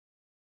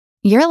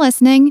You're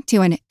listening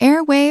to an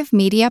Airwave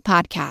Media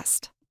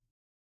Podcast.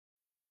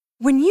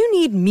 When you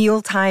need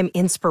mealtime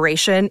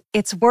inspiration,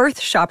 it's worth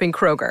shopping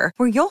Kroger,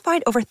 where you'll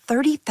find over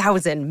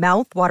 30,000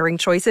 mouth-watering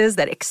choices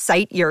that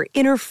excite your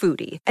inner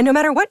foodie. And no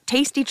matter what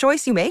tasty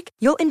choice you make,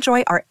 you'll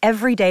enjoy our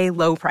everyday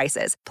low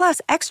prices, plus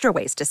extra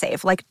ways to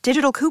save, like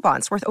digital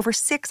coupons worth over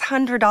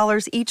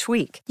 $600 each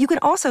week. You can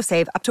also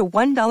save up to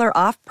 $1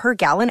 off per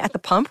gallon at the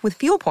pump with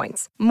fuel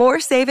points.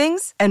 More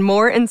savings and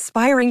more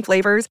inspiring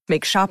flavors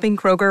make shopping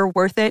Kroger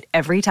worth it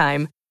every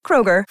time.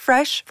 Kroger,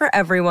 fresh for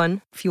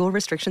everyone. Fuel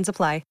restrictions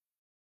apply.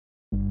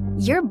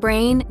 Your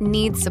brain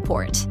needs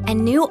support,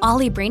 and new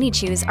Ollie Brainy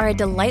Chews are a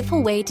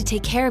delightful way to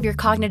take care of your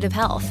cognitive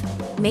health.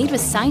 Made with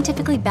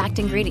scientifically backed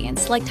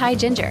ingredients like Thai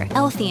ginger,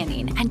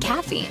 L-theanine, and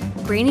caffeine,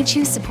 Brainy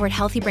Chews support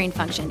healthy brain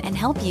function and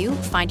help you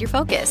find your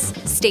focus,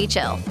 stay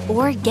chill,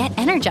 or get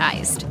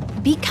energized.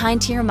 Be kind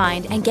to your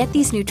mind and get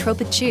these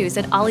nootropic chews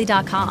at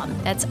ollie.com.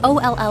 That's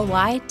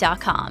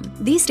OLLY.com.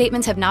 These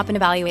statements have not been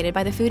evaluated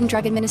by the Food and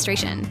Drug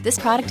Administration. This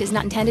product is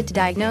not intended to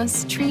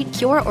diagnose, treat,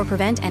 cure, or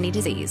prevent any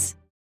disease.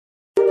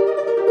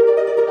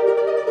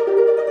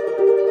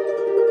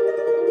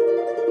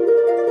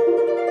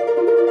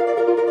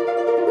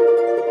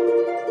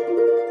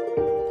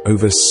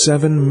 Over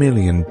 7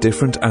 million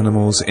different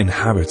animals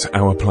inhabit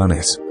our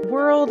planet. The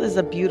world is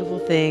a beautiful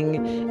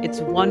thing. It's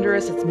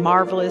wondrous. It's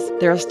marvelous.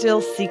 There are still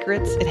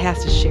secrets it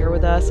has to share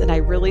with us. And I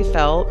really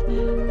felt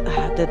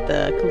that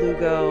the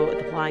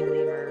Colugo, the flying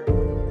lemur.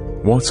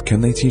 What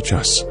can they teach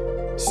us?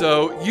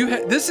 So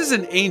this is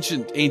an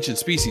ancient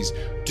species.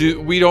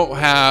 We don't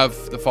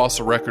have the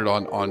fossil record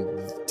on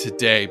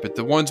today, but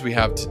the ones we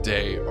have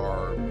today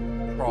are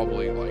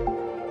probably like...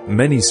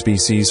 Many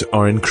species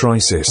are in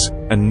crisis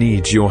and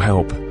need your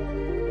help.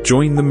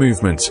 Join the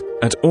movement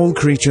at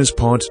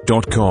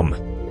allcreaturespod.com.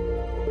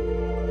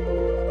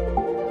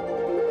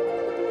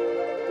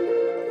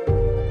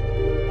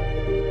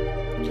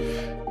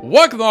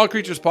 Welcome to All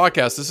Creatures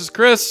Podcast. This is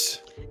Chris.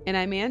 And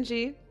I'm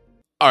Angie.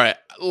 All right.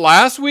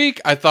 Last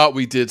week, I thought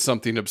we did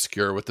something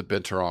obscure with the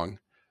binturong.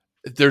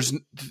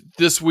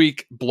 This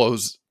week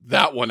blows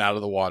that one out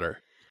of the water.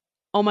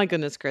 Oh my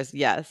goodness, Chris.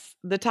 Yes.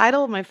 The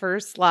title of my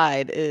first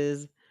slide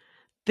is...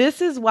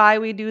 This is why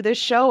we do this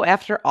show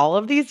after all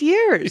of these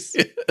years.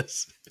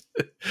 Yes.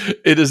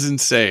 It is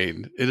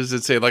insane. It is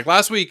insane. Like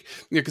last week,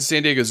 because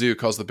San Diego Zoo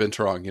calls the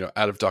binturong,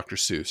 out of Dr.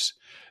 Seuss.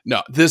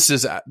 No, this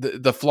is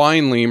the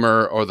flying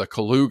lemur or the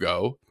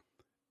Colugo.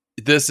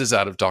 This is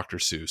out of Dr.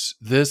 Seuss.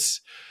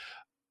 Fun.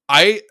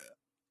 I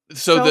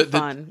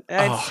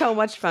had so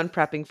much fun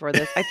prepping for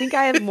this. I think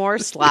I have more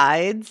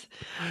slides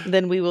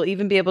than we will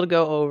even be able to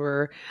go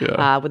over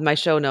with my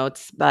show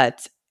notes.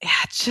 But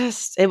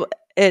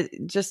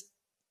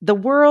the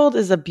world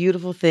is a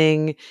beautiful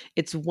thing.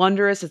 It's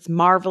wondrous. It's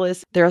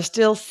marvelous. There are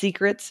still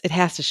secrets it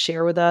has to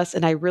share with us.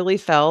 And I really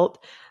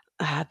felt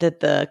that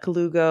the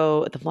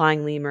Colugo, the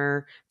flying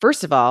lemur,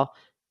 first of all,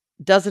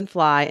 doesn't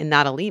fly and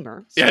not a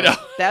lemur. So no.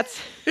 That's...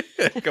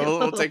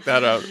 We'll take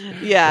that out.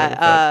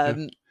 Yeah.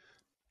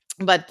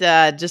 But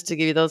just to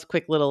give you those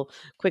quick little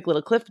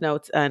cliff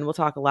notes, and we'll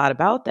talk a lot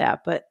about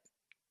that. But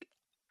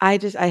I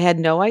had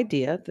no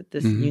idea that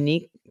this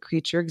unique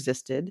creature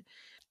existed.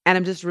 And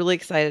I'm just really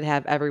excited to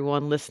have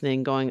everyone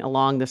listening going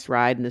along this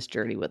ride and this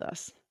journey with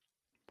us.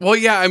 Well,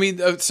 yeah, I mean,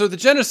 so the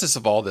genesis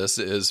of all this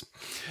is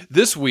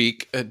this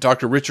week,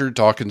 Dr. Richard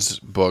Dawkins'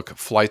 book,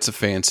 Flights of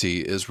Fancy,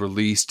 is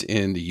released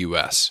in the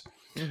U.S.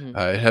 Mm-hmm.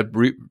 It had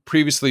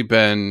previously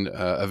been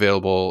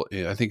available,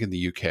 I think, in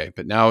the UK,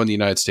 but now in the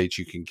United States,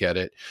 you can get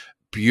it.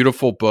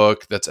 Beautiful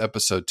book. That's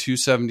episode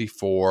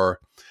 274.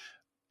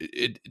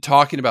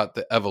 Talking about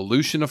the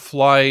evolution of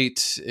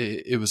flight.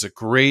 It was a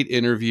great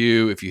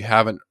interview. If you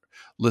haven't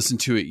listened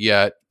to it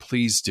yet,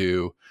 please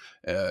do.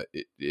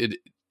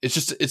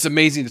 It's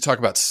amazing to talk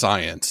about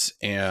science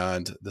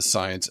and the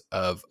science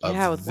of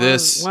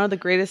this. One of the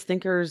greatest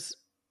thinkers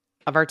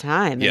of our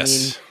time.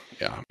 Yes.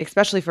 I mean,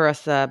 especially for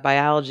us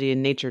biology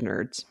and nature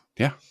nerds.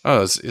 Yeah.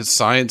 Oh, it's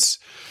science.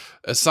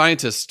 A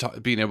scientist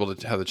being able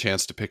to have the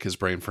chance to pick his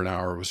brain for an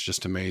hour was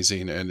just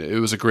amazing. And it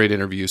was a great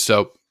interview.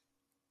 So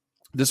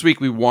this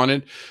week we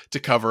wanted to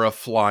cover a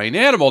flying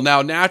animal.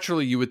 Now,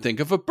 naturally, you would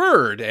think of a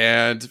bird,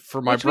 and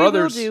for my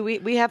brothers,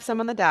 we have some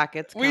on the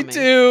dockets. We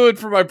do, and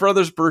for my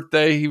brother's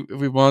birthday,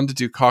 we wanted to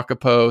do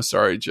kakapo.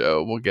 Sorry,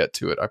 Joe, we'll get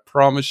to it. I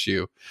promise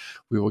you,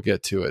 we will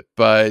get to it.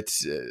 But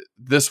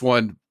this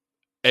one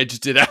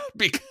edged it out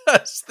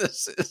because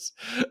this is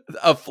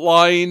a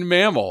flying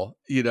mammal.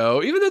 Even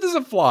though it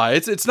doesn't fly,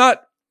 it's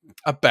not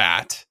a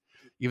bat,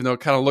 even though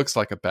it kind of looks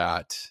like a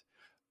bat.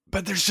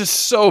 But there's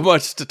just so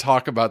much to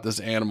talk about this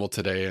animal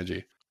today,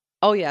 Angie.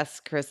 Oh, yes,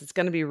 Chris. It's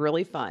going to be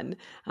really fun.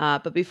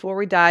 But before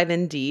we dive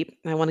in deep,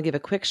 I want to give a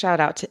quick shout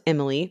out to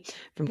Emily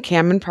from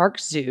Cameron Park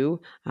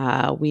Zoo.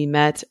 We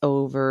met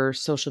over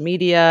social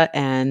media,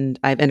 and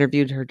I've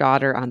interviewed her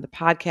daughter on the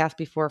podcast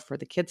before for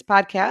the kids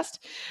podcast.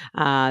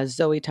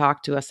 Zoe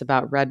talked to us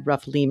about red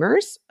ruff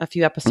lemurs a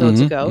few episodes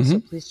ago, so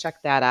please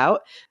check that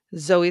out.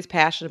 Zoe's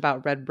passion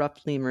about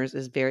red-ruffed lemurs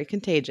is very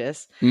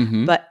contagious.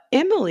 Mm-hmm. But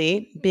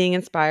Emily, being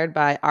inspired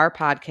by our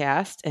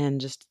podcast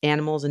and just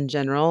animals in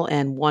general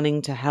and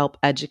wanting to help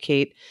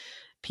educate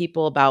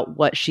people about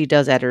what she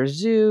does at her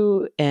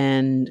zoo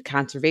and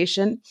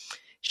conservation,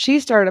 she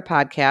started a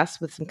podcast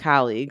with some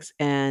colleagues,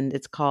 and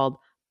it's called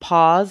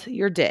Pause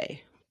Your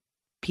Day,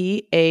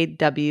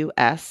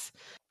 PAWS.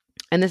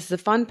 And this is a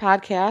fun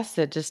podcast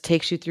that just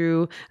takes you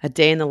through a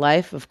day in the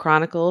life of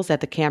Chronicles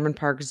at the Cameron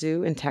Park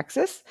Zoo in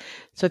Texas.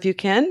 So if you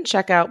can,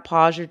 check out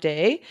Pause Your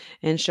Day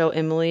and show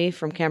Emily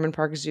from Cameron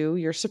Park Zoo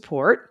your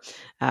support.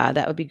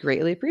 That would be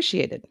greatly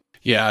appreciated.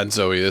 Yeah, and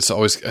Zoe, it's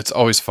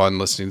always fun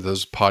listening to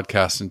those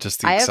podcasts and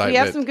just the excitement. We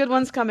have some good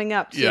ones coming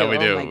up too. Yeah, we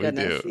do. Oh my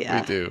goodness.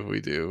 We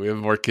do. We have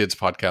more kids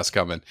podcasts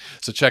coming.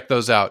 So check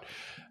those out.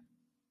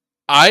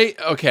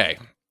 Okay.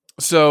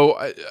 So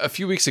a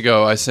few weeks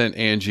ago, I sent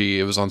Angie,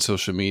 it was on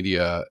social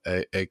media,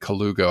 a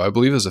Colugo. I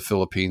believe it was a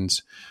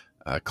Philippines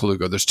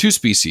Colugo. There's two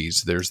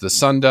species. There's the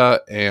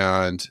Sunda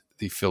and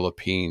the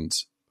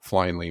Philippines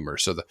flying lemur.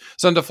 So the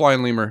Sunda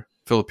flying lemur,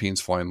 Philippines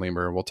flying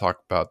lemur. We'll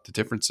talk about the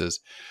differences.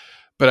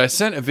 But I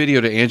sent a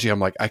video to Angie. I'm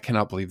like, I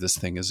cannot believe this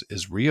thing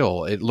is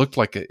real. It looked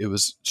like it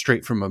was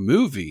straight from a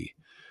movie.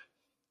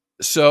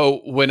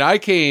 So when I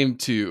came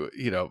to,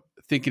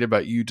 thinking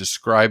about you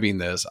describing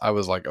this, I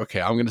was like,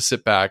 okay, I'm going to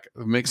sit back,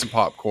 make some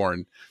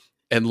popcorn,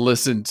 and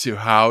listen to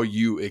how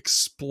you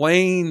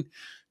explain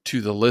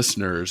to the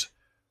listeners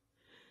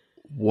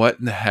what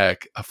in the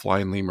heck a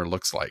flying lemur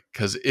looks like,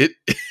 because it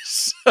is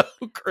so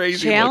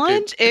crazy.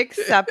 Challenge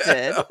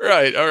accepted. All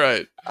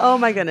right. Oh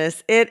my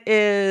goodness. It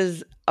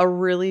is a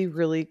really,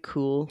 really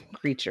cool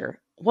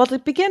creature. Well, to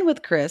begin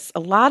with, Chris, a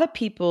lot of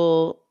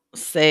people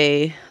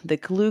say the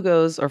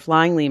Colugos or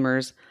flying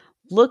lemurs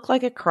look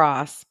like a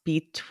cross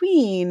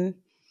between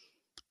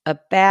a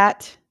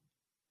bat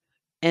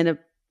and a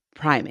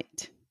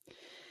primate.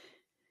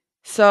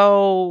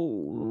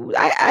 So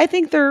I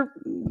think they're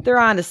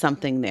onto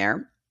something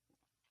there.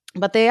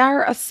 But they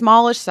are a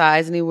smallish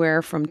size,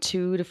 anywhere from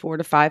 2 to 4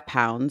 to 5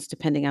 pounds,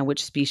 depending on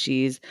which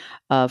species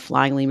of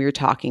flying lemur you're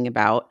talking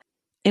about.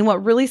 And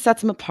what really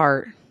sets them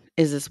apart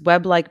is this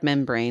web-like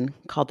membrane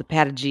called the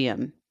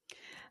patagium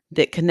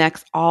that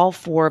connects all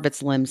 4 of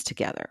its limbs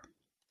together.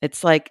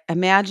 It's like,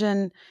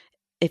 imagine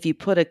if you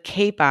put a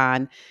cape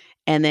on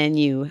and then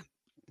you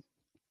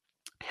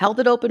held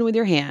it open with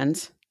your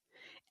hands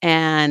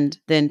and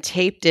then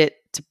taped it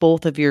to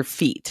both of your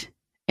feet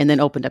and then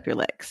opened up your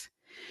legs.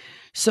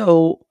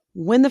 So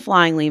when the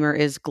flying lemur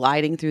is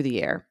gliding through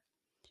the air,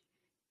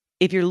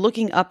 if you're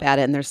looking up at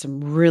it, and there's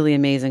some really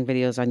amazing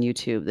videos on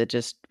YouTube that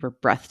just were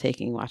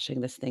breathtaking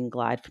watching this thing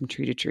glide from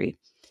tree to tree.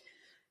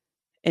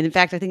 And in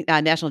fact, I think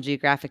National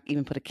Geographic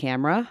even put a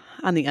camera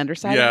on the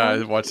underside. Yeah,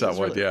 of I watched that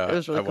one. Yeah, it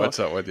was really cool. I watched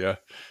that one. Yeah,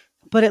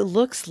 but it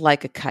looks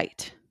like a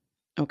kite,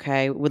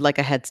 okay, with like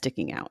a head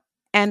sticking out.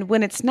 And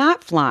when it's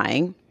not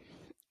flying,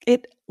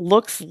 it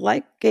looks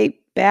like a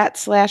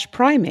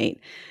bat/primate.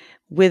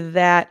 With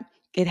that,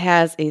 it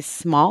has a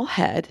small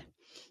head,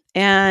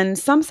 and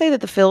some say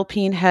that the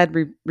Philippine head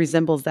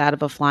resembles that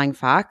of a flying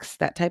fox,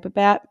 that type of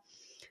bat.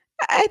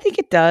 I think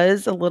it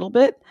does a little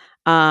bit,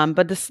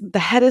 but the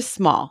head is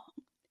small.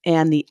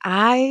 And the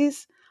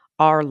eyes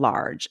are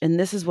large. And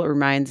this is what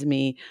reminds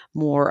me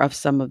more of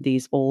some of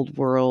these old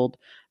world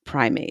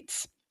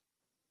primates.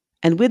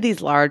 And with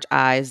these large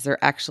eyes,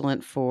 they're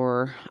excellent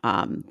for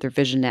their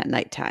vision at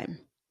nighttime.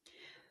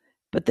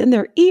 But then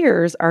their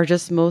ears are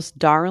just most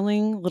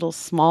darling little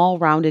small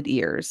rounded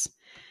ears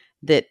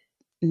that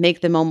make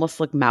them almost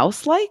look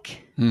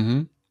mouse-like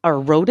or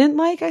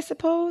rodent-like, I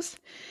suppose.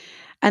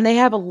 And they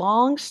have a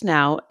long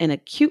snout and a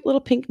cute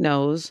little pink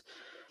nose,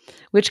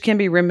 which can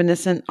be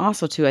reminiscent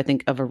also to, I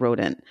think, of a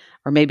rodent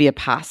or maybe a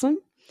possum.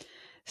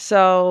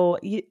 So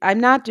I'm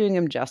not doing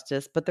them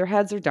justice, but their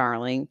heads are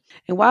darling.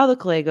 And while the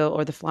Colugo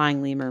or the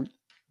flying lemur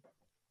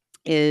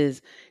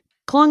is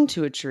clung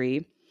to a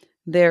tree,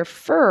 their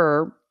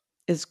fur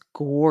is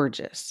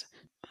gorgeous.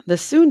 The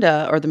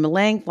Sunda or the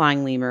Malang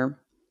flying lemur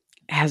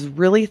has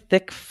really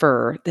thick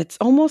fur that's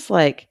almost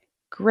like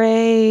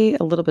gray,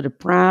 a little bit of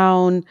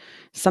brown,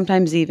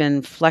 sometimes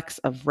even flecks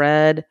of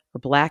red or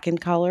black in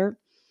color.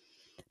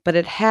 But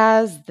it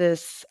has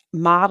this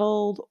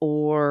mottled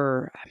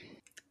or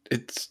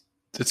it's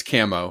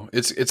camo.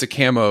 It's a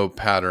camo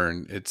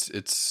pattern.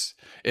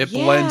 It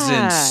blends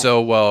in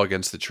so well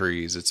against the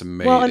trees. It's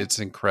amazing. Well, it's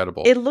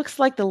incredible. It looks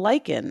like the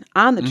lichen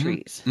on the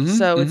trees.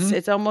 So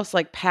it's almost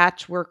like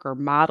patchwork or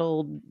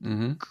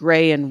mottled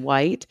gray and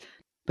white,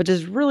 but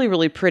just really,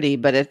 really pretty.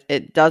 But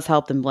it does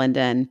help them blend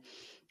in.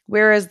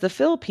 Whereas the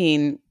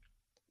Philippine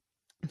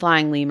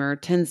flying lemur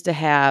tends to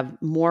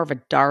have more of a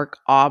dark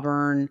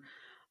auburn,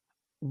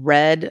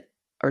 red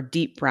or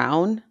deep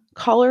brown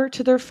color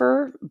to their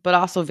fur, but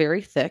also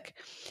very thick.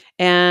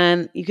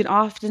 And you can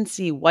often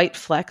see white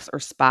flecks or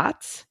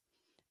spots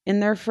in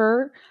their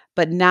fur,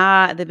 but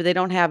they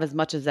don't have as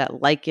much as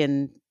that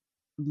lichen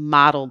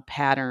mottled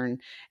pattern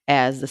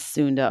as the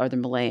Sunda or the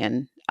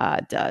Malayan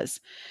does.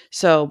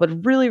 So,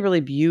 but really, really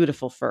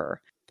beautiful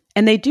fur.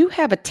 And they do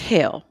have a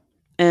tail.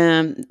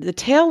 The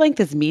tail length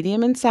is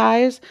medium in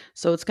size,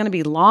 so it's going to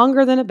be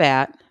longer than a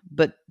bat,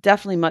 but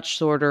definitely much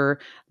shorter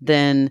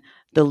than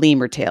the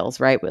lemur tails,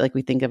 right? Like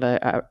we think of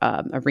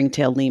a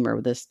ring-tailed lemur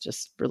with this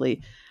just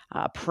really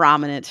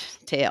prominent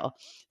tail.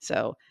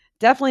 So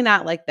definitely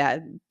not like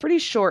that. Pretty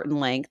short in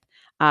length.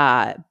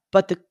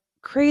 But the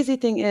crazy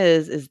thing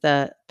is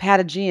the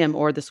patagium,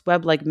 or this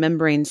web-like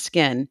membrane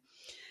skin,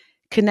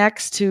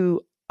 connects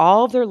to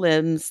all of their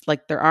limbs,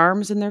 like their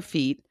arms and their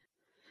feet,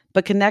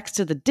 but connects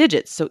to the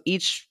digits. So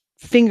each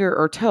finger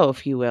or toe,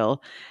 if you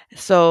will.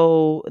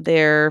 So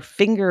their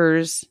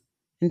fingers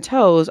and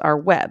toes are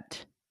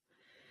webbed.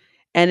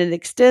 And it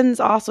extends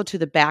also to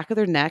the back of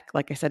their neck.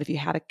 Like I said, if you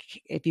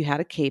had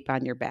a cape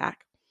on your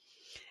back.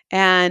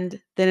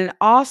 And then it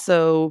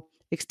also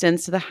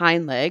extends to the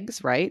hind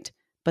legs, right?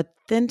 But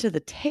then to the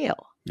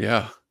tail.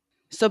 Yeah.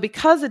 So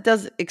because it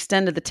does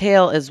extend to the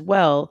tail as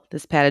well,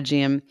 this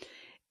patagium,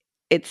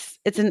 it's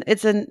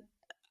an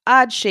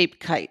odd shaped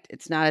kite.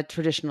 It's not a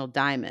traditional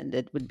diamond.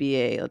 It would be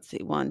a, let's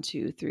see, 1,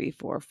 2, 3,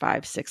 4,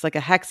 5, 6, like a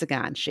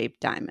hexagon shaped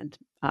diamond,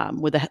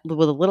 with a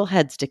little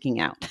head sticking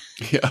out.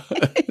 Yeah.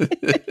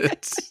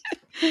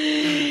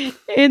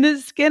 And the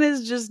skin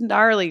is just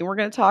gnarly. And we're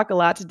going to talk a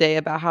lot today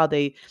about how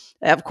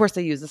of course,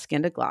 they use the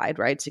skin to glide,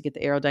 right? To get the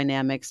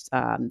aerodynamics.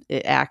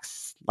 It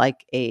acts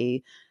like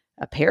a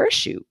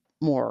parachute,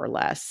 more or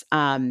less.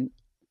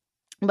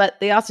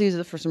 But they also use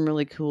it for some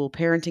really cool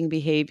parenting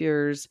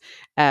behaviors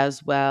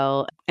as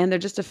well. And they're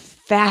just a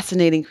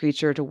fascinating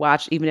creature to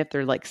watch, even if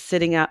they're like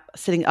sitting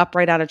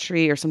upright on a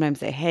tree, or sometimes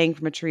they hang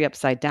from a tree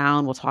upside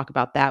down. We'll talk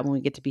about that when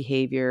we get to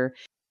behavior.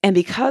 And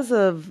because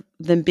of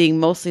them being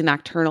mostly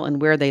nocturnal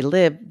and where they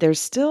live, there's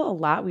still a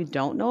lot we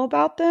don't know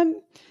about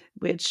them,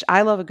 which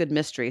I love a good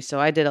mystery. So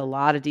I did a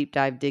lot of deep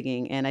dive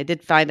digging, and I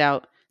did find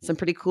out some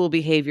pretty cool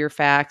behavior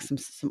facts,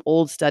 some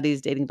old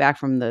studies dating back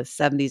from the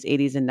 70s,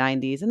 80s, and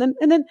 90s.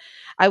 And then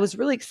I was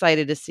really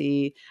excited to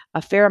see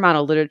a fair amount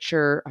of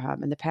literature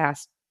in the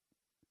past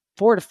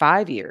 4 to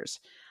 5 years,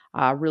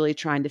 really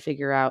trying to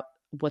figure out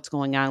what's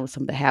going on with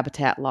some of the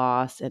habitat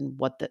loss and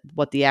what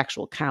the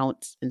actual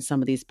counts in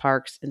some of these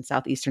parks in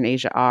Southeastern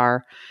Asia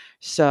are.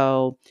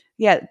 So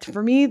yeah,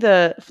 for me,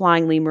 the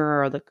flying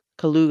lemur, or the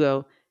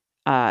Colugo,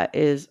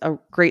 is a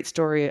great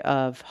story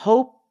of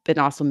hope and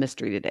also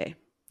mystery today.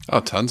 Oh,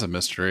 tons of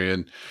mystery.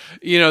 And,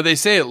 they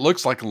say it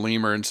looks like a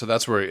lemur, and so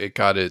that's where it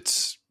got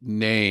its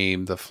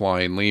name, the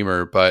flying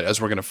lemur. But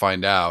as we're going to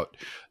find out,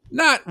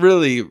 not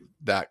really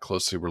that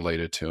closely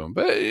related to him,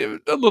 but a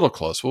little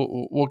close.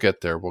 We'll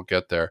get there. We'll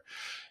get there.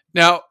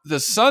 Now, the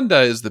Sunda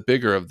is the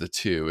bigger of the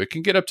two. It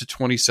can get up to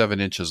 27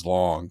 inches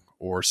long,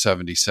 or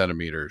 70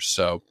 centimeters.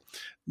 So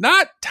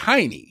not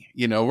tiny.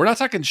 We're not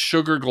talking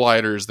sugar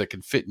gliders that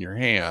can fit in your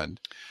hand.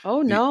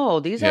 Oh, no.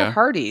 These are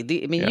hardy.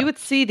 You would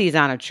see these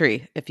on a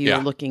tree if you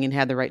were looking and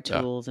had the right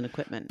tools and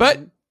equipment. But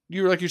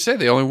like you say,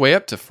 they only weigh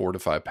up to 4 to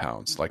 5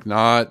 pounds, like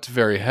not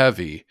very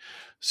heavy.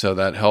 So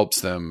that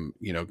helps them,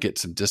 get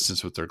some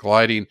distance with their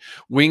gliding.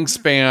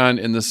 Wingspan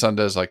in the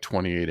Sunda is like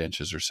 28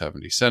 inches or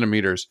 70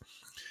 centimeters.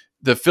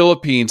 The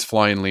Philippines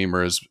flying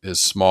lemur is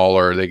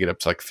smaller. They get up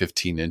to like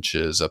 15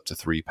 inches, up to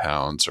 3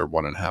 pounds or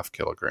 1.5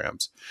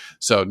 kilograms.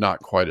 So not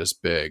quite as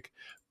big.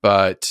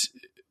 But,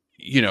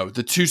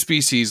 the two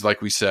species,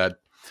 like we said,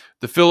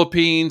 the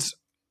Philippines,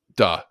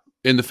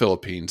 in the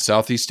Philippines,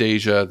 Southeast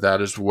Asia, that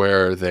is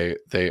where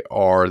they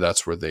are.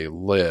 That's where they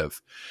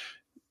live.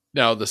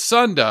 Now, the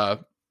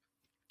Sunda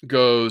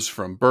goes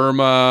from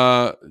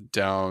Burma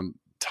down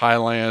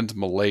Thailand,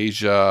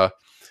 Malaysia,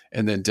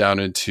 and then down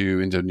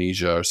into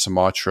Indonesia,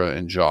 Sumatra,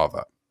 and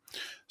Java.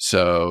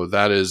 So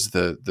that is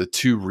the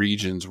two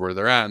regions where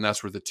they're at, and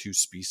that's where the two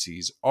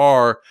species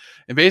are.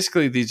 And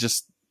basically,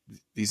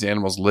 these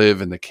animals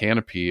live in the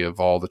canopy of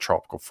all the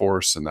tropical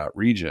forests in that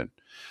region.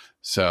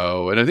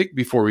 So, and I think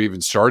before we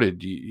even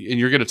started, and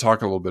you're going to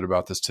talk a little bit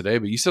about this today,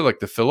 but you said like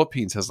the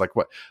Philippines has like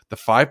the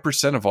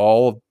 5% of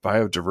all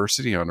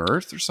biodiversity on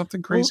Earth or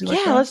something crazy like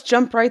that? Yeah, let's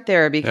jump right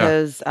there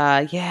because,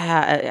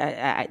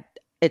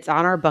 it's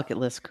on our bucket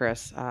list,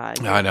 Chris.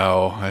 I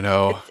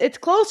know. It's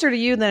closer to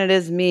you than it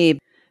is me,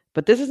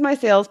 but this is my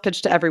sales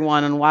pitch to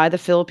everyone on why the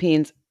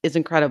Philippines is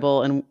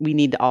incredible and we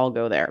need to all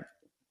go there.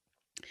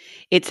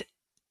 It's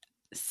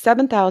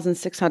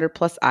 7,600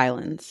 plus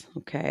islands,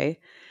 okay?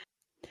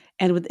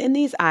 And within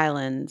these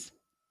islands,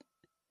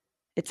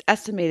 it's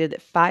estimated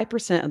that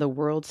 5% of the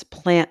world's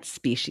plant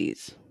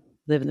species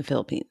live in the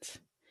Philippines.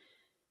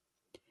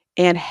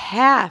 And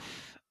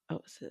half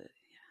of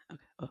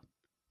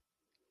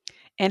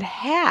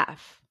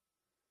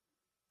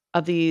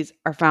these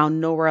are found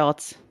nowhere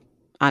else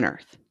on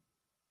Earth.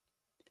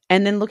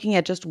 And then looking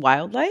at just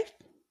wildlife,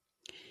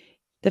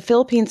 the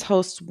Philippines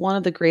hosts one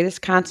of the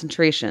greatest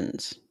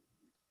concentrations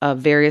of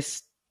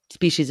various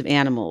species of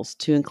animals,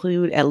 to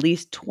include at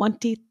least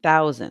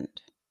 20,000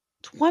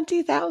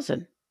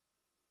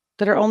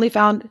 that are only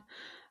found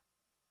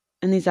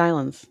in these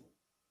islands.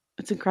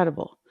 It's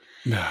incredible.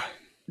 Yeah.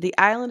 The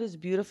island is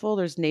beautiful.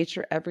 There's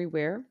nature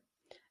everywhere.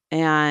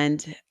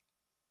 And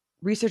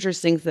researchers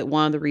think that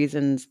one of the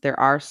reasons there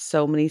are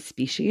so many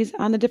species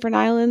on the different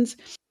islands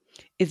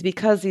is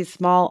because these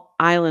small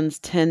islands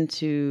tend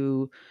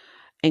to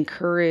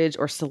encourage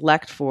or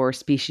select for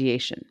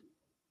speciation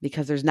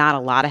because there's not a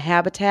lot of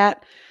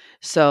habitat.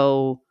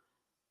 So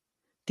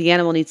the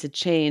animal needs to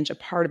change a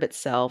part of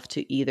itself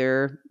to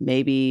either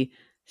maybe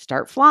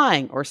start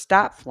flying or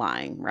stop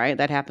flying, right?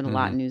 That happened a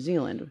lot in New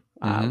Zealand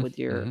with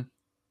your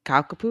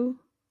kakapo.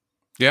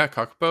 Yeah,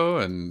 kakapo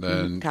and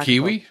then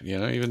kiwi,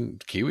 even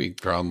kiwi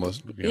ground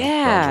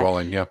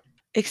dwelling. Yeah.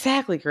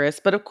 Exactly, Chris.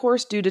 But of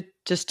course, due to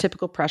just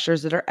typical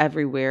pressures that are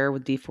everywhere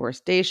with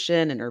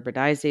deforestation and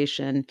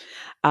urbanization,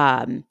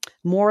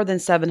 more than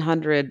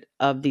 700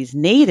 of these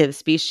native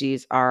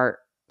species are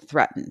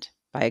threatened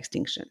by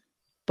extinction.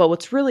 But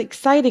what's really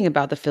exciting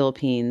about the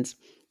Philippines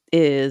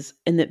is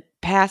in the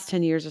past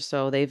 10 years or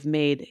so, they've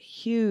made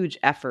huge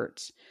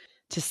efforts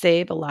to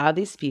save a lot of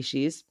these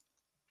species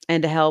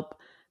and to help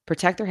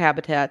protect their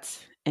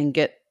habitats and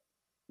get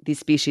these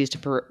species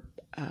to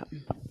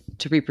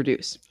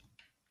reproduce.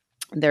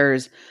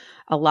 There's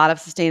a lot of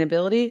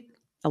sustainability,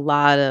 a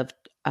lot of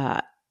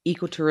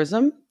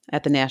ecotourism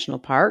at the national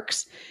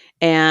parks,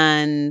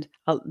 and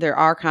there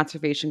are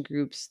conservation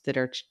groups that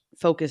are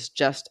focused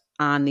just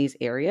on these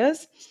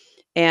areas.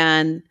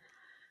 And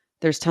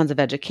there's tons of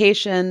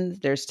education.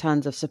 There's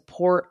tons of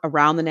support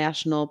around the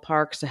national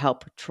parks to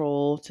help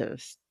patrol, to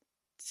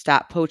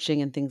stop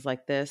poaching and things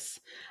like this.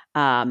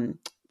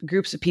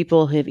 Groups of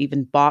people have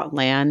even bought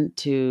land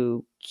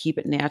to keep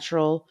it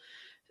natural.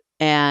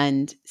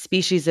 And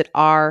species that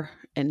are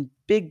in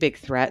big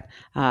threat,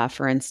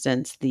 for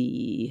instance,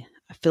 the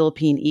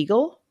Philippine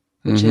eagle,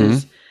 which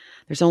is,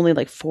 there's only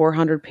like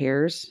 400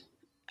 pairs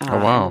in the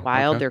wild.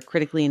 Okay. They're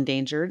critically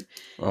endangered.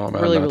 Oh,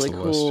 man, really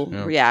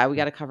cool. Yeah, we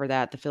got to cover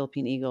that, the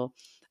Philippine eagle.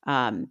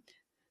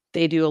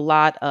 They do a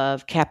lot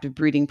of captive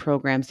breeding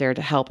programs there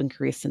to help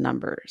increase the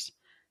numbers.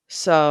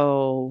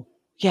 So,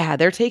 yeah,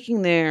 they're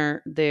taking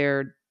their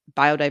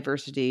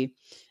biodiversity,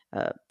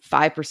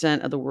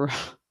 5% of the world.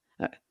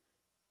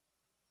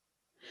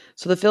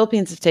 So the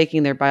Philippines is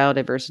taking their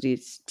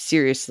biodiversity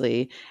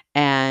seriously.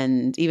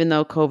 And even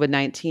though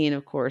COVID-19,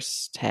 of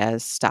course,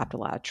 has stopped a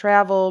lot of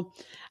travel,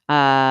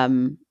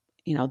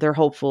 they're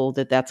hopeful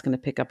that that's going to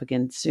pick up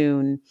again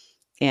soon.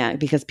 And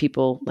because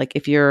people, like,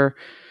 if you're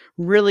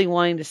really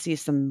wanting to see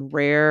some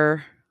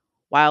rare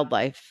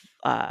wildlife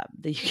that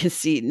you can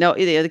see,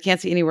 they can't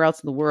see anywhere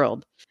else in the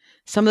world.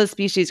 Some of the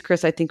species,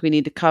 Chris, I think we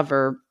need to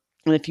cover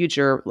in the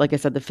future, like I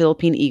said, the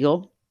Philippine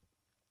eagle,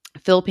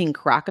 Philippine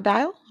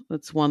crocodile.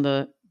 It's one of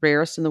the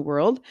rarest in the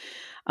world.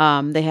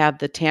 They have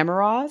the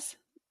tamaroz.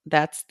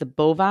 That's the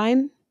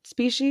bovine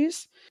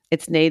species.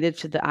 It's native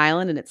to the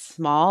island and it's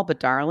small but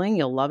darling.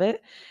 You'll love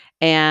it.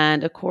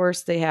 And of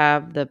course, they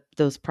have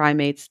those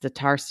primates, the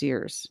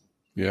tarsiers,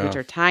 which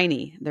are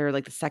tiny. They're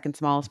like the second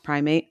smallest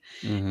primate,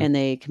 and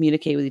they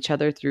communicate with each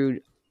other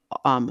through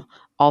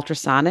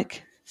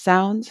ultrasonic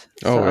sounds.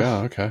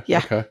 Okay.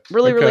 Yeah, okay.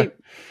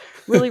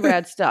 really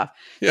rad stuff.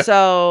 Yeah.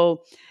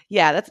 So,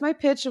 yeah, that's my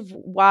pitch of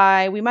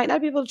why we might not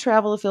be able to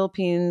travel the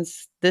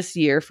Philippines this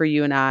year for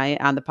you and I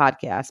on the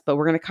podcast, but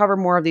we're going to cover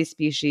more of these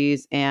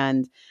species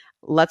and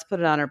let's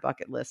put it on our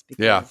bucket list.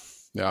 Yeah.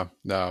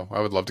 No,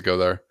 I would love to go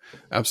there.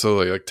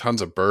 Absolutely. Like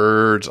tons of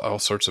birds, all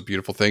sorts of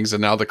beautiful things.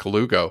 And now the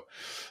Colugo,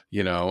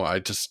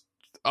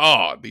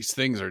 these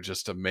things are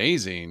just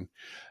amazing.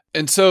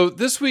 And so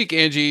this week,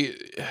 Angie,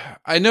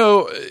 I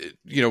know,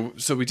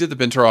 so we did the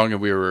binturong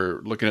and we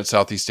were looking at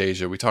Southeast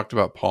Asia. We talked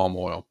about palm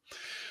oil.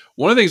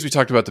 One of the things we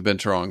talked about the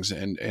binturongs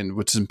and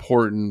what's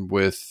important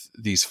with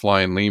these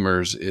flying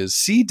lemurs is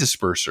seed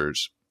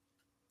dispersers.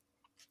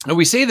 And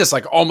we say this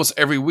like almost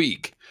every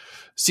week.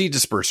 Seed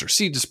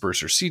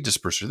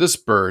disperser, this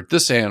bird,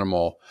 this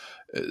animal.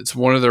 It's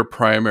one of their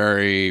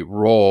primary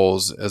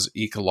roles as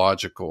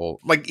ecological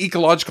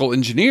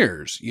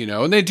engineers,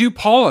 and they do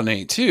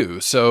pollinate too.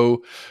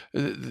 So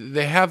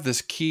they have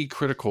this key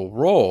critical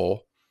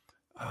role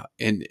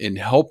in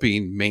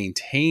helping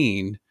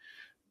maintain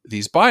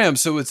these biomes.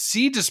 So with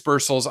seed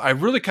dispersals, I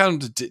really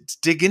kind of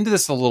dig into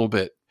this a little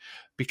bit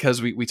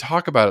because we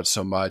talk about it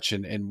so much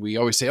and we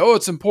always say, oh,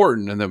 it's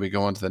important. And then we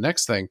go on to the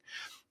next thing.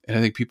 And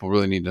I think people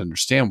really need to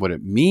understand what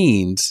it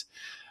means,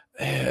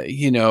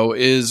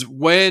 is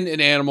when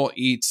an animal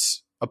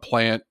eats a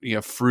plant,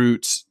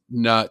 fruits,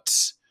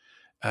 nuts,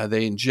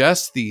 they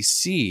ingest these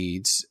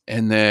seeds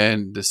and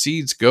then the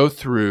seeds go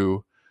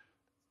through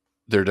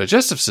their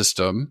digestive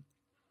system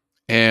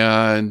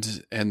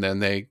and then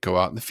they go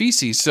out in the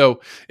feces. So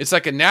it's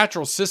like a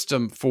natural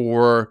system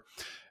for,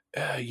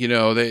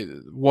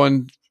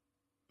 one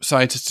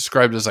scientists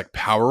described it as like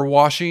power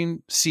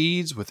washing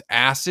seeds with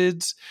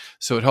acids.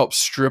 So it helps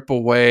strip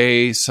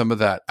away some of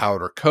that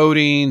outer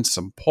coating,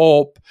 some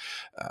pulp,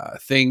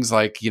 things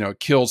like, it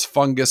kills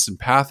fungus and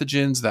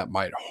pathogens that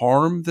might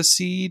harm the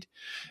seed.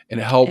 And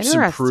it helps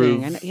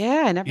improve. I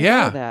never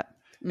thought of that.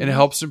 And it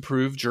helps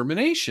improve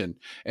germination.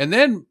 And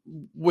then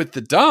with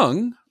the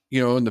dung,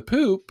 and the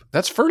poop,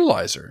 that's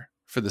fertilizer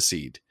for the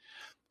seed.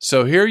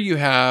 So here you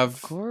have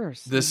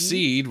the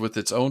seed with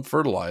its own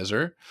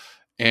fertilizer.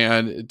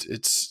 And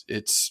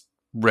it's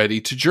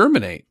ready to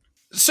germinate.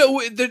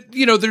 So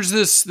there's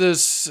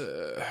this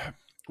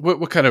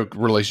what kind of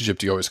relationship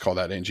do you always call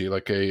that, Angie?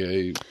 Like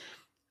a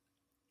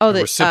the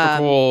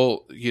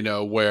reciprocal,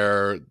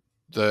 where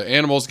the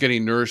animal's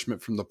getting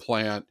nourishment from the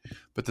plant,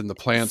 but then the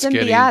plant's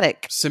getting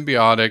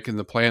symbiotic, and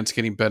the plant's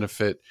getting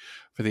benefit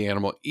for the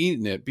animal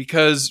eating it,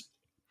 because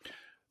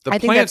I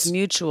think that's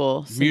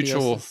mutual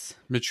symbiosis.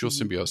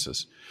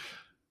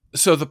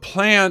 So the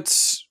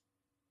plants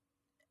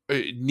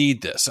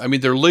need this. I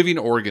mean, they're living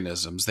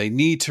organisms. They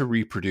need to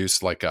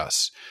reproduce like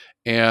us.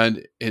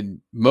 And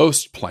in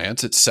most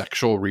plants, it's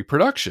sexual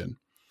reproduction.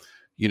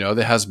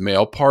 That has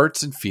male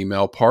parts and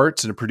female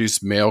parts, and it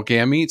produces male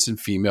gametes and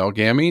female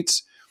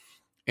gametes.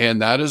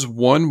 And that is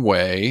one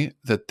way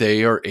that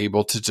they are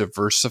able to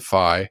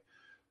diversify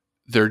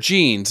their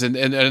genes. And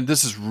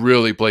this is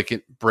really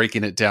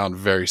breaking it down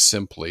very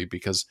simply,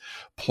 because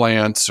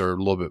plants are a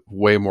little bit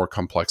way more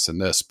complex than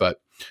this.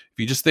 But if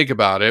you just think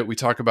about it, we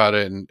talk about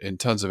it in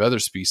tons of other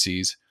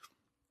species.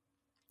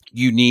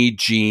 You need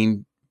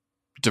gene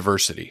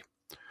diversity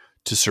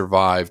to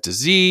survive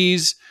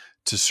disease,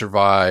 to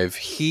survive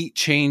heat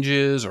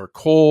changes or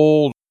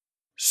cold.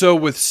 So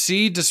with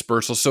seed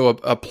dispersal, so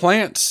a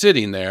plant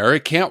sitting there,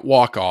 it can't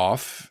walk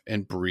off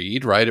and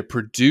breed, right? It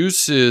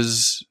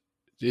produces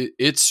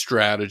its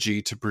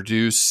strategy to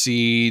produce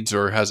seeds,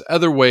 or has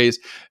other ways.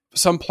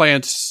 Some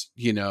plants,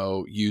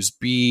 use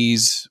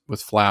bees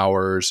with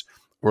flowers,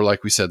 or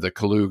like we said, the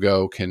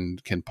Colugo can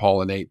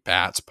pollinate,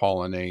 bats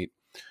pollinate,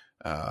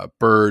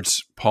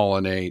 birds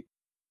pollinate.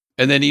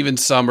 And then even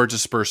some are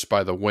dispersed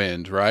by the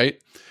wind, right?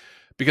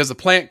 Because the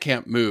plant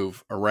can't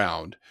move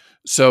around.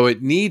 So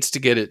it needs to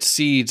get its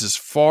seeds as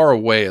far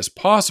away as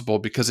possible,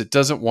 because it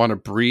doesn't want to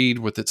breed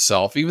with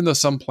itself, even though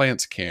some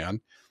plants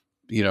can,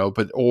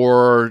 it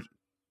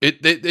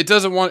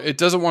doesn't want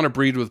to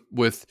breed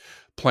with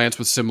plants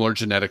with similar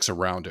genetics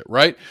around it,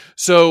 right?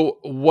 So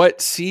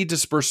what seed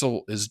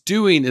dispersal is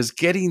doing is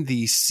getting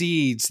these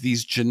seeds,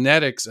 these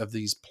genetics of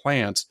these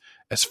plants,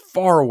 as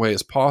far away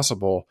as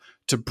possible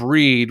to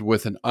breed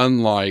with an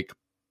unlike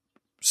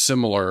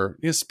similar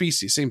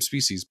species, same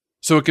species.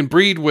 So it can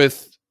breed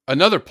with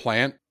another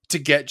plant to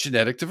get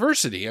genetic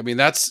diversity. I mean,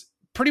 that's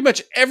pretty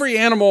much every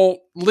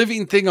animal,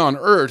 living thing on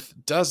Earth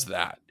does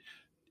that.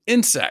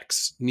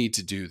 Insects need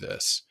to do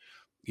this.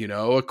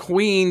 A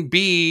queen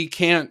bee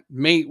can't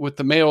mate with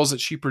the males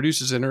that she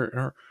produces in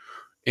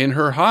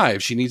her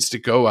hive. She needs to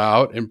go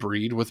out and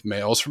breed with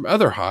males from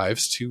other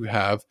hives to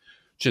have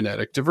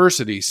genetic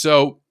diversity.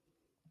 So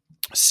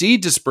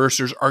seed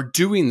dispersers are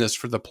doing this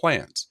for the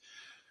plants.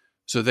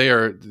 So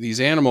these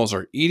animals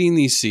are eating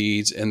these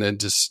seeds and then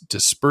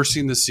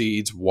dispersing the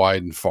seeds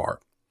wide and far.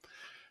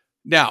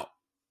 Now,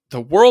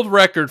 the world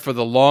record for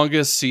the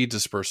longest seed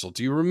dispersal,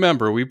 do you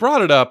remember? We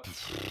brought it up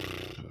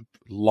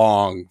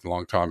long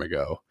time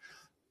ago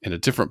in a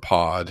different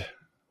pod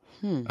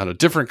on a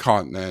different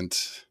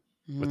continent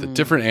with a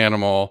different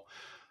animal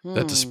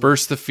that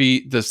dispersed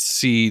the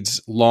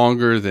seeds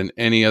longer than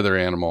any other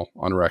animal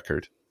on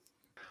record.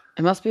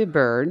 It must be a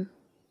bird.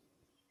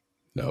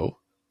 No.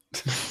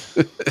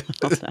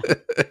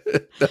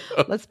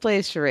 Let's play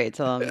a charade.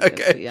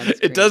 Okay.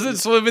 It doesn't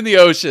swim in the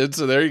ocean,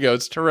 so there you go.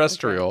 It's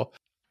terrestrial.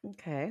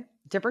 Okay.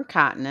 Different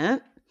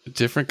continent.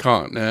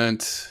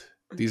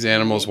 These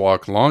animals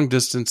walk long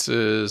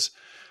distances,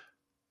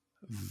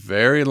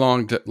 very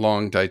long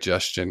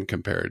digestion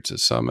compared to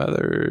some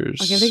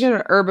others. Okay, think of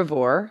an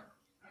herbivore.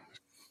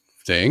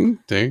 Ding,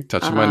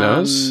 touching my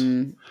nose.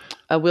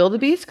 A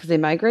wildebeest, because they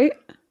migrate.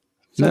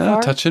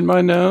 Far? Touching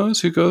my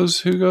nose. Who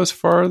goes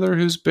farther?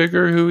 Who's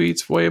bigger? Who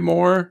eats way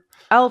more?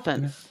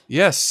 Elephants.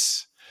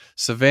 Yes.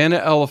 Savanna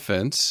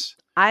elephants.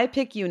 I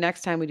pick you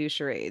next time we do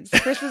charades.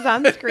 Chris is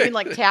on the screen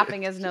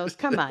tapping his nose.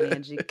 Come on,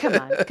 Angie. Come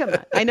on.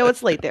 I know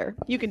it's late there.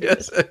 You can do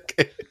this.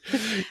 Okay.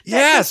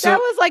 Yeah. That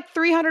was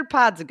 300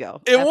 pods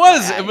ago. It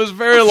was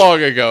very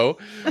long ago.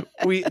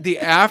 The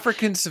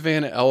African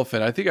savanna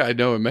elephant, I think I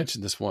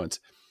mentioned this once,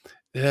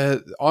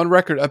 on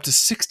record up to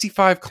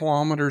 65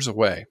 kilometers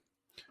away.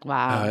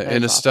 Wow.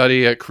 In a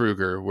study at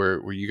Kruger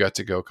where you got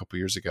to go a couple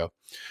years ago,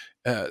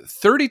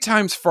 30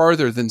 times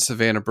farther than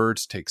savanna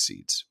birds take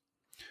seeds,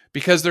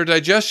 because their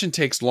digestion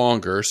takes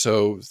longer.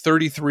 So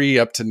 33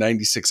 up to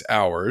 96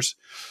 hours.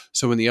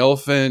 So when the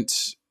elephant,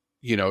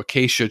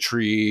 acacia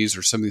trees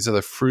or some of these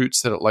other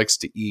fruits that it likes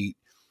to eat,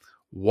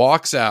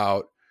 walks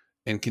out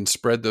and can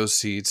spread those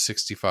seeds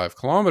 65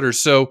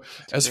 kilometers. So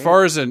as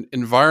far as an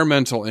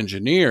environmental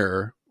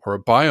engineer or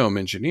a biome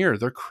engineer,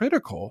 they're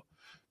critical,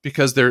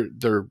 because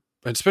they're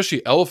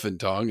especially elephant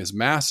dung is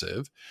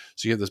massive.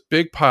 So you have this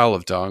big pile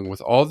of dung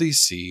with all these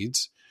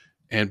seeds,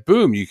 and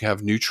boom, you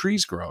have new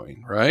trees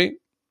growing, right?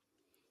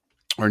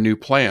 Or new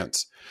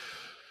plants.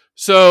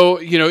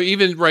 So,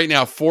 even right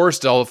now,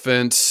 forest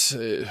elephants,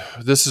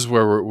 this is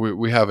where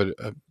we have an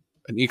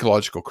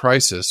ecological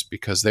crisis,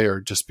 because they are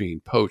just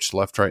being poached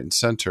left, right, and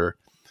center.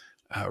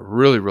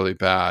 Really, really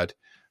bad.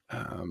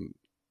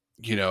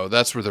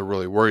 That's where they're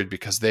really worried,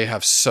 because they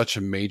have such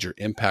a major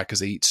impact,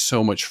 because they eat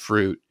so much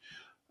fruit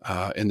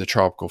in the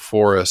tropical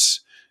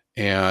forests,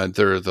 and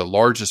they're the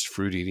largest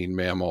fruit-eating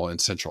mammal in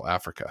Central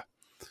Africa.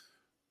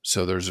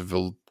 So there's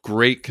a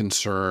great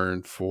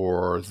concern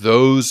for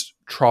those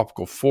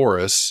tropical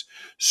forests,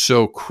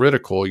 so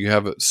critical. You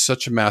have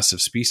such a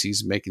massive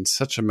species making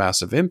such a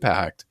massive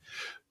impact.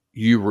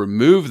 You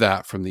remove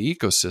that from the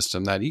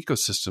ecosystem, that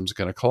ecosystem is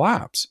going to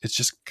collapse. It's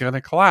just going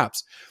to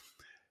collapse.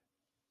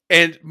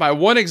 And my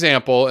one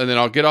example, and then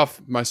I'll get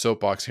off my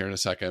soapbox here in a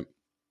second.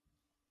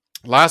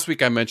 Last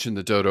week I mentioned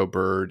the dodo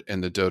bird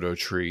and the dodo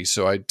tree.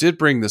 So I did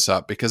bring this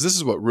up because this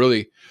is what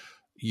really,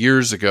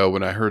 years ago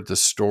when I heard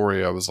this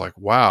story, I was like,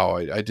 wow,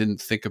 I didn't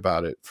think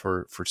about it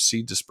for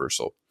seed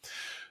dispersal.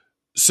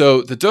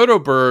 So the dodo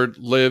bird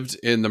lived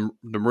in the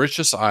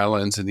Mauritius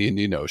Islands in the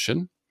Indian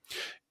Ocean.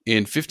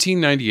 In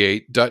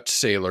 1598, Dutch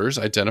sailors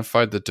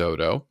identified the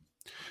dodo.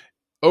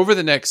 Over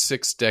the next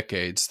 6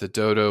 decades, the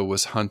dodo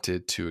was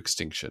hunted to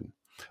extinction,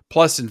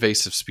 plus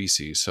invasive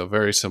species. So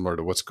very similar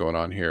to what's going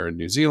on here in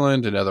New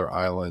Zealand and other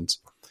islands,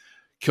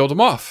 killed them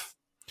off.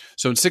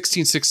 So in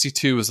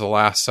 1662 was the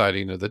last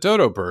sighting of the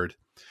dodo bird.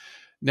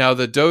 Now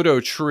the dodo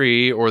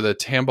tree, or the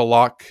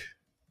Tambalok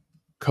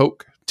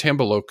oak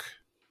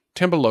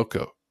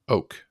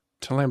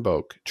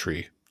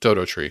tree,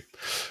 dodo tree,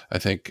 I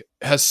think,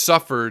 has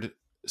suffered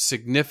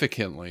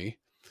significantly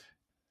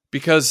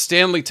because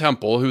Stanley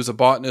Temple, who's a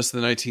botanist in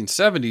the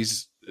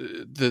 1970s,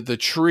 the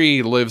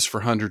tree lives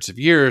for hundreds of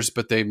years,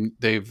 but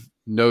they've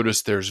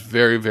noticed there's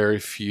very, very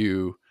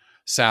few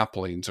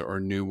saplings or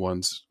new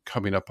ones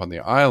coming up on the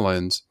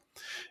islands.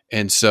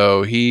 And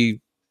so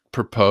he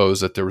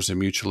proposed that there was a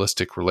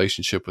mutualistic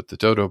relationship with the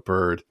dodo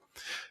bird,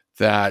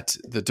 that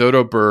the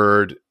dodo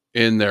bird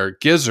in their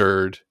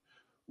gizzard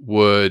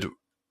would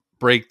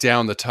break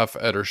down the tough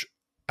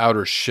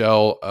outer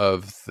shell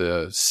of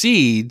the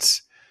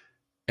seeds,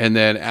 and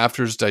then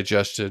after it's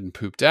digested and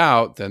pooped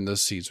out, then the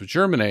seeds would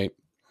germinate.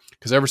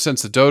 Because ever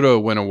since the dodo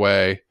went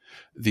away,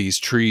 these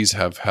trees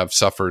have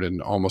suffered and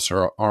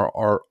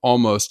are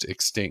almost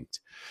extinct.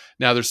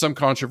 Now, there's some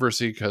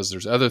controversy because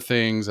there's other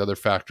things, other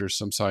factors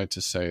some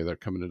scientists say that are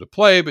coming into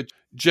play, but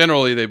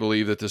generally they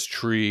believe that this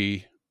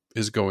tree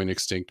is going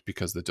extinct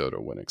because the dodo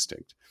went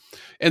extinct.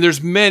 And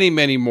there's many,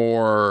 many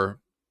more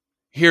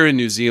here in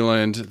New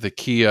Zealand, the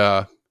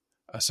Kia,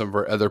 some of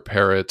our other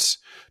parrots,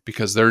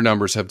 because their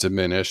numbers have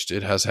diminished.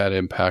 It has had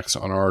impacts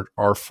on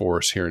our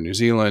forests here in New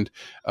Zealand,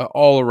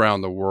 all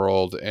around the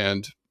world.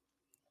 And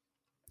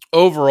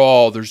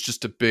overall, there's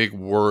just a big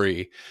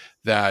worry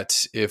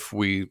that if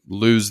we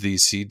lose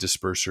these seed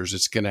dispersers,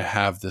 it's going to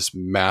have this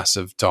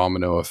massive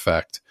domino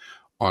effect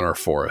on our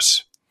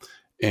forests.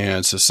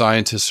 And so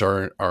scientists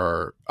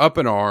are up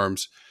in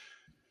arms.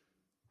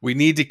 We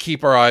need to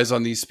keep our eyes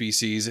on these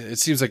species. It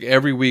seems like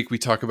every week we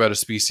talk about a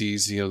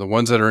species, the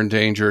ones that are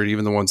endangered,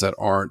 even the ones that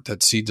aren't,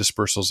 that seed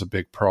dispersal is a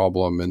big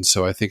problem. And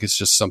so I think it's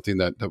just something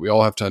that we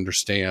all have to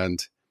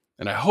understand.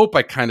 And I hope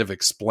I kind of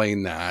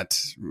explained that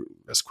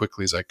as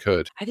quickly as I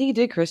could. I think you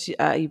did, Chris.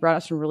 You brought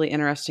up some really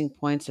interesting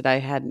points that I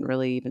hadn't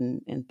really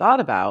even thought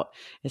about,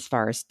 as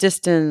far as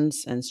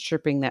distance and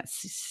stripping that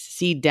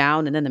seed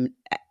down, and then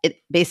it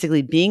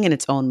basically being in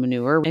its own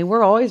manure. And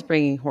we're always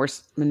bringing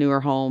horse manure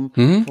home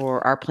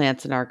for our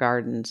plants in our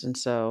gardens. And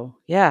so,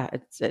 yeah,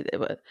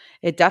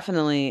 it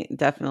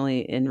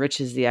definitely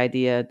enriches the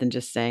idea than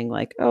just saying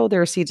like, oh,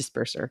 they're a seed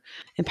disperser.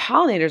 And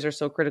pollinators are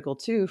so critical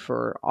too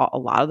for a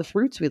lot of the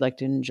fruits we like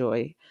to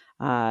enjoy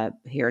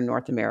here in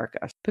North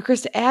America. But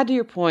Chris, to add to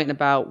your point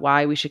about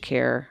why we should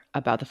care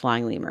about the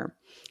flying lemur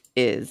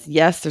is,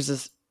 yes, there's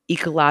this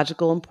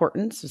ecological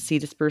importance of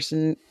seed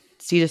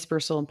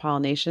dispersal and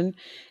pollination.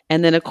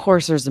 And then of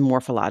course there's the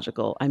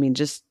morphological. I mean,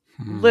 just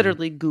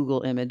literally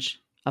Google image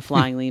a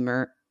flying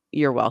lemur.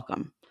 You're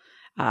welcome.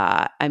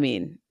 I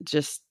mean,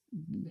 just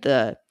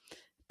the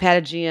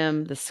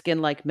patagium, the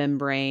skin-like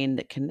membrane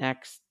that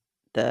connects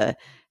the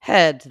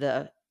head to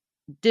the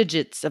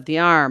digits of the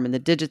arm and the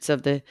digits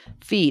of the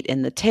feet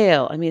and the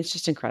tail. I mean, it's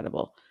just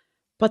incredible.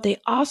 But they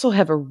also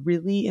have a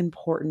really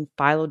important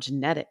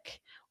phylogenetic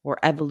or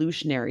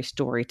evolutionary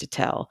story to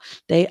tell.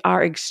 They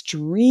are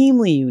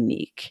extremely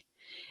unique.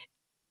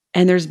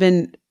 And there's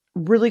been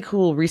really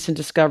cool recent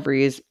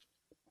discoveries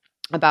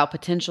about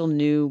potential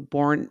new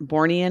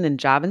Bornean and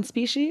Javan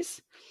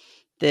species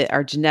that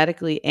are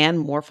genetically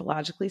and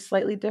morphologically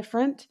slightly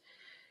different.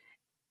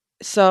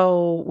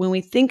 So when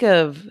we think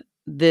of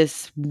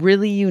this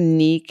really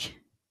unique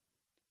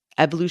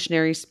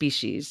evolutionary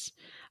species,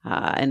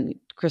 and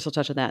Chris will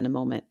touch on that in a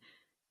moment,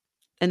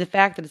 and the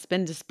fact that it's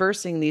been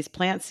dispersing these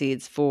plant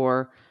seeds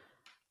for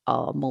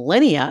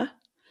millennia,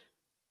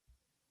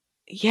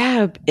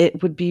 yeah,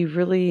 it would be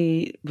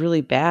really,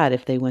 really bad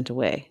if they went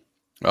away.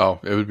 Oh,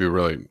 it would be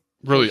really,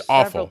 really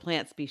awful. Several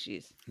plant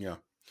species. Yeah.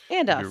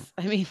 And us.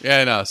 I mean. Yeah,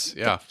 and us.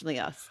 Yeah. Definitely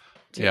us.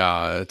 Too.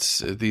 Yeah, it's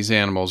these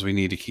animals. We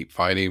need to keep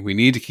fighting. We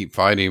need to keep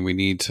fighting. We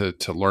need to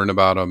learn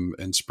about them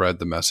and spread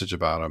the message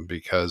about them,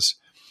 because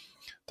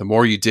the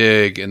more you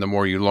dig and the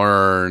more you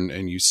learn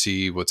and you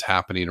see what's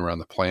happening around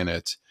the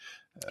planet.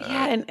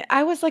 Yeah, and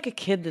I was like a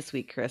kid this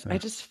week, Chris. I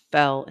just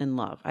fell in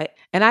love. I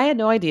had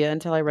no idea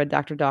until I read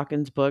Dr.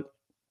 Dawkins' book,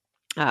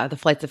 The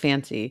Flights of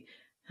Fancy,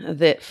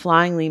 that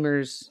flying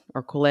lemurs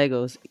or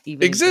colugos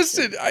even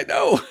existed. I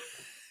know.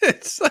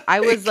 It's like, I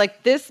was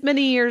like this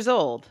many years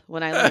old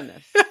when I learned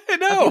this I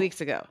know. a few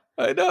weeks ago.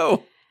 I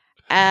know.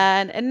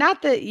 And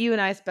not that you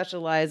and I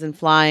specialize in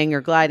flying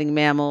or gliding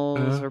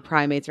mammals or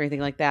primates or anything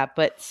like that,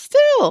 but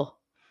still.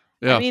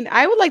 Yeah. I mean,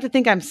 I would like to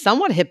think I'm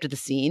somewhat hip to the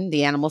scene,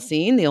 the animal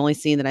scene, the only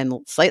scene that I'm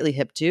slightly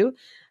hip to.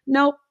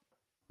 Nope.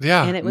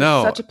 Yeah. And it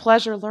was such a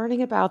pleasure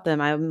learning about them.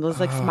 I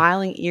was like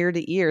smiling ear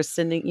to ear,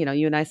 sending,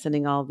 you and I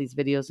sending all these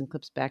videos and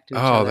clips back to each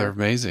other. Oh, they're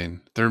amazing.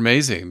 They're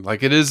amazing.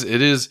 Like this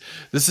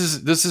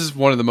is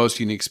one of the most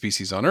unique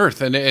species on Earth.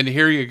 And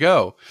here you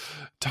go,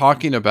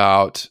 talking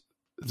about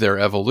their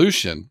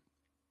evolution.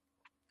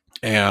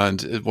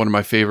 And one of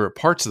my favorite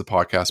parts of the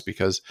podcast,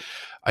 because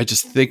I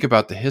just think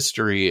about the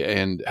history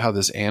and how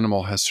this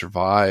animal has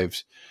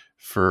survived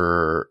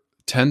for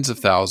tens of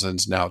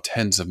thousands, now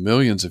tens of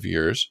millions of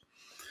years.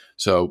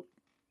 So,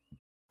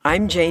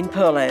 I'm Jane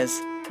Perlez,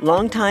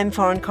 longtime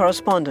foreign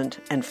correspondent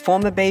and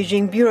former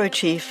Beijing bureau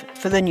chief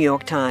for the New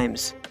York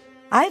Times.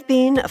 I've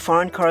been a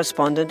foreign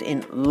correspondent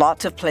in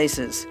lots of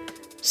places: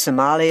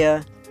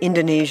 Somalia,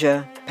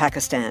 Indonesia,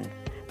 Pakistan,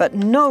 but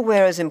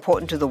nowhere as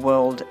important to the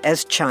world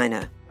as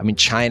China. I mean,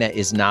 China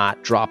is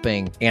not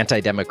dropping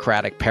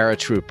anti-democratic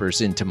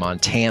paratroopers into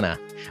Montana.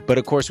 But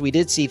of course, we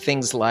did see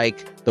things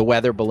like the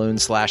weather balloon /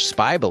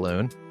 spy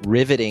balloon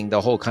riveting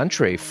the whole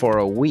country for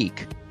a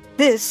week.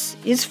 This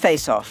is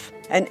Face Off,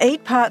 an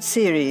 8-part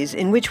series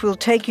in which we'll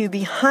take you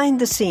behind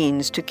the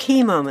scenes to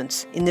key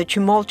moments in the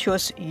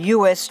tumultuous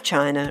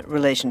US-China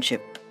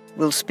relationship.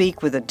 We'll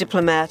speak with a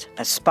diplomat,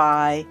 a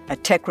spy, a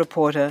tech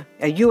reporter,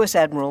 a US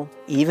admiral,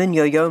 even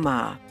Yo-Yo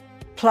Ma.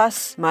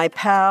 Plus, my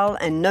pal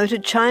and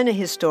noted China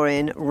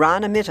historian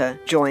Rana Mitter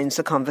joins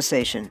the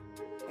conversation.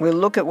 We'll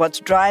look at what's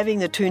driving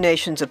the two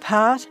nations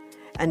apart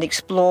and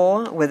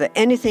explore whether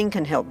anything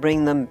can help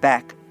bring them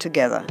back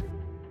together.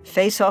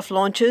 Face Off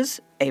launches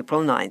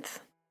April 9th.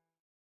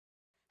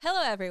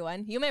 Hello,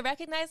 everyone. You may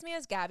recognize me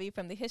as Gabby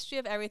from the History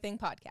of Everything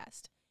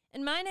podcast.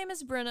 And my name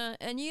is Brenna,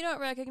 and you don't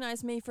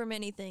recognize me from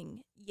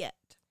anything yet.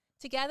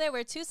 Together,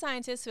 we're two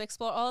scientists who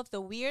explore all of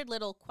the weird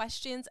little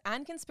questions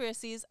and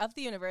conspiracies of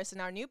the universe in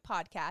our new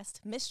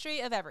podcast, Mystery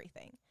of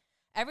Everything.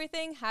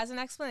 Everything has an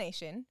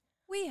explanation.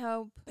 We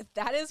hope. But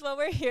that is what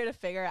we're here to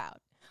figure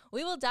out.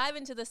 We will dive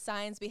into the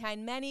science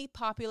behind many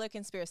popular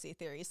conspiracy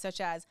theories,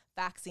 such as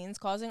vaccines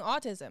causing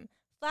autism,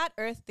 flat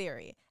Earth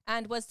theory,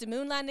 and was the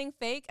moon landing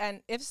fake?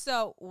 And if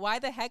so, why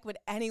the heck would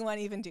anyone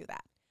even do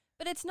that?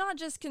 But it's not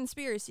just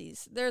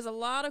conspiracies. There's a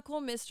lot of cool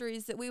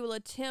mysteries that we will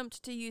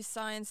attempt to use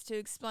science to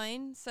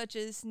explain, such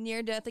as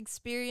near-death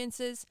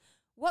experiences,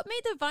 what made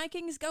the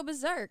Vikings go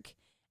berserk,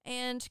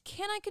 and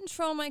can I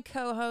control my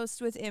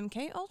co-host with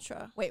MK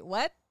Ultra? Wait,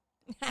 what?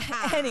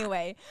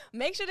 Anyway,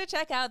 make sure to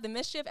check out the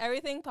Mystery of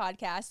Everything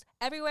podcast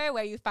everywhere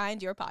where you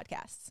find your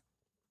podcasts.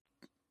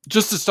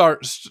 Just to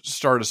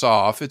start us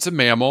off, it's a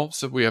mammal,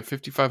 so we have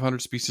 5,500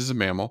 species of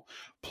mammal,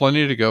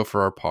 plenty to go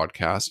for our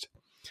podcast.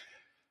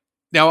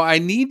 Now, I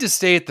need to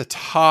stay at the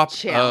top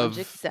Challenge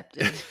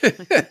accepted.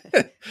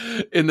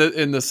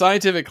 in the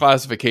scientific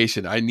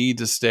classification. I need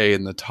to stay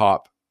in the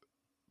top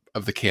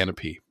of the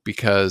canopy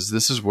because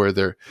this is where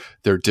they're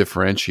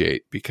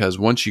differentiate. Because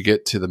once you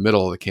get to the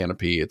middle of the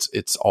canopy,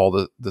 it's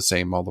all the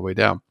same all the way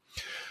down.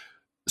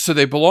 So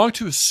they belong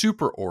to a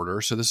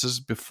superorder. So this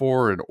is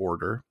before an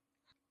order.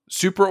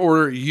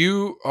 Superorder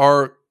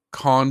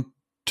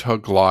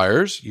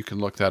Euarchontogliers. You can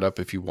look that up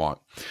if you want.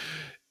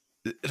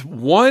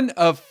 One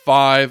of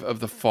 5 of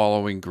the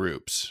following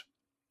groups.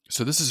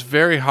 So this is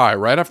very high,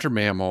 right after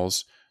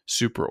mammals,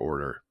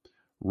 superorder.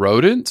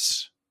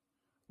 Rodents,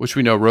 which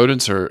we know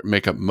rodents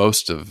make up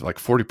most of, like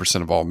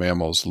 40% of all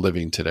mammals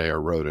living today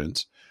are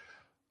rodents,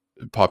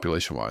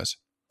 population-wise.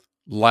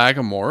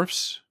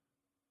 Lagomorphs,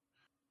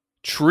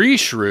 tree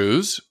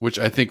shrews, which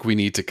I think we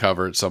need to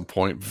cover at some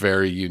point,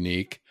 very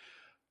unique.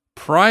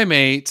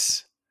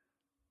 Primates,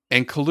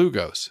 and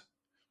colugos.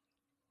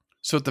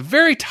 So at the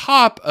very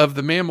top of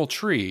the mammal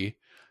tree,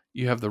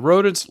 you have the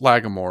rodents,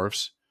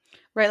 lagomorphs.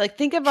 Right, like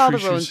think of all the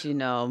rodents you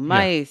know.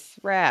 Mice,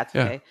 rats,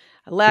 okay.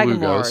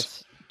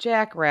 Lagomorphs,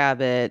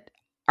 jackrabbit,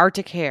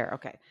 Arctic hare,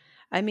 okay.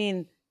 I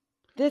mean,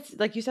 this,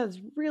 like you said, is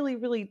really,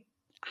 really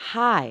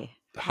high.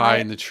 High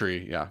in the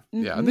tree, yeah.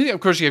 Mm-hmm. Yeah. And then, of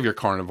course, you have your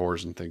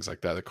carnivores and things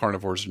like that. The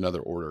carnivores are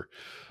another order.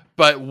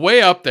 But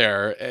way up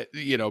there,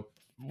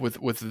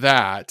 with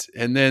that,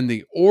 and then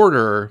the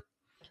order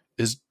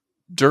is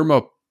think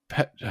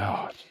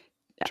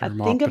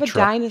of a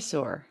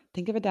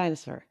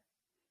dinosaur.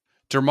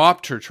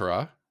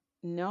 Dermoptera.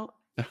 No,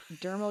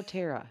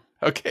 Dermoptera.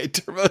 Okay,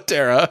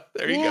 Dermoptera.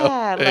 There you go.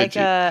 Yeah, like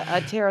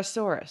a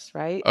pterosaurus,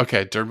 right?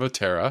 Okay,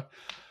 Dermoptera.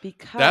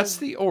 Because that's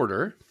the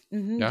order.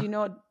 Mm-hmm, yeah. Do you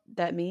know what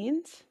that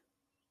means?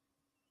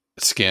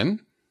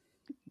 Skin.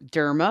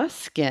 Derma,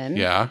 skin.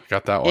 Yeah,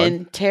 got that one.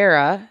 And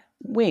ptera,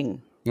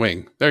 wing.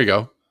 Wing. There you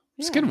go.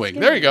 Yeah, skin wing.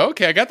 There you go.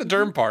 Okay, I got the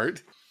derm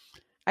part.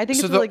 I think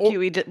it's really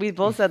cute. We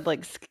both said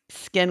like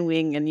skin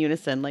wing in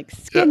unison, like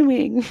skin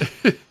wing.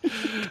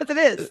 Because it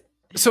is.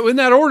 So in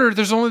that order,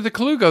 there's only the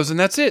colugos, and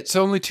that's it.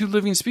 So only 2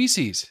 living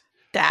species.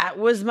 That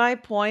was my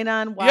point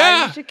on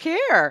why we should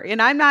care.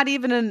 And I'm not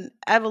even an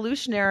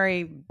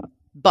evolutionary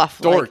buff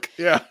dork.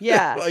 Yeah.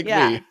 Yeah.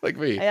 Like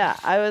me. Yeah.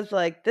 I was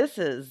like, this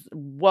is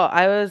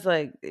I was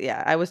like,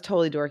 yeah, I was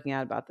totally dorking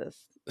out about this.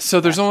 So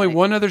there's only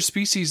one other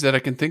species that I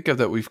can think of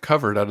that we've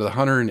covered out of the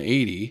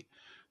 180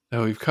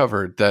 that we've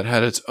covered that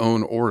had its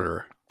own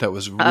order that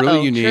was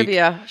really unique.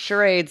 Trivia,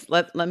 charades.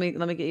 Let me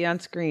get you on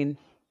screen.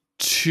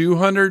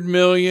 200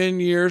 million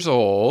years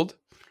old.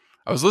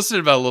 I was listening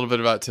about a little bit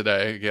about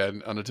today,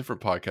 again, on a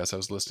different podcast I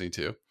was listening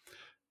to.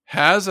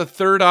 Has a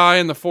third eye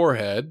in the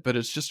forehead, but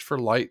it's just for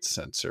light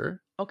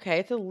sensor. Okay,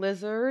 it's a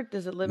lizard.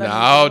 Does it live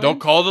No, don't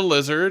call it a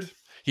lizard.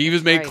 He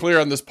was made clear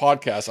on this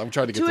podcast. I'm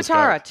trying to get this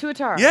guy.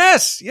 Tuatara.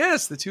 Yes,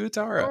 the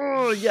Tuatara.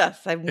 Oh, yes,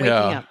 I'm waking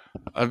up.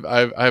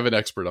 I have an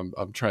expert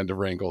I'm trying to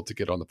wrangle to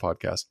get on the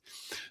podcast.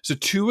 So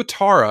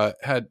Tuatara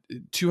had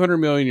 200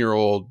 million year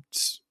old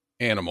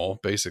animal,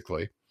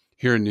 basically,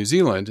 here in New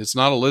Zealand. It's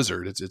not a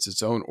lizard. It's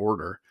its own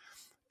order.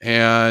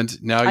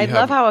 And now I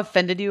love how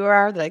offended you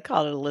are that I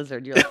called it a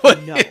lizard. You're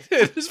like, no.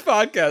 This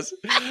podcast.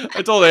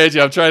 I told Angie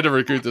I'm trying to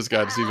recruit this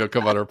guy to see if he'll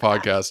come on our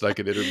podcast and I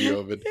can interview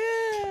him. And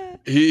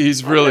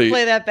he's really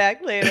play that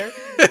back later.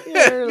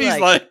 He's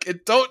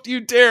like, don't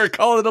you dare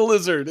call it a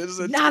lizard. It's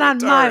not on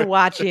my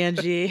watch,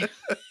 Angie.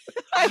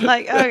 I'm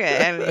like,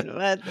 okay. I mean,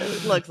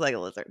 it looks like a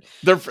lizard.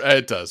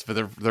 It does, but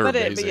they're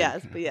amazing.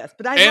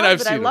 But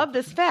I love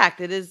this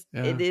fact. It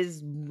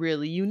is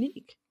really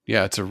unique.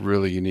 Yeah, it's a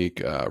really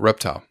unique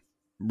reptile.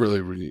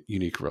 Really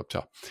unique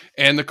reptile.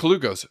 And the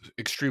Colugos,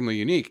 extremely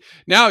unique.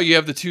 Now you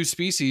have the two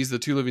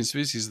living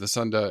species, the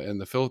Sunda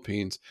and the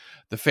Philippines.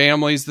 The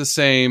family's the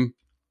same.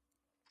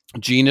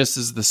 Genus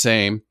is the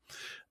same.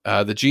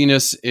 The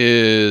genus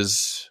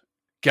is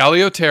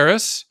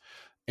Galeopteris,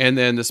 and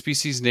then the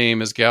species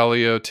name is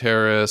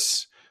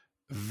Galeopteris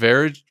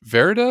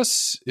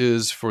viridis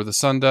is for the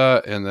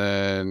Sunda, and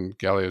then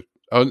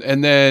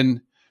and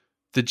then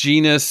the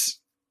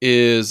genus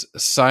is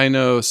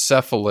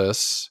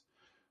Cynocephalus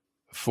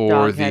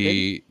for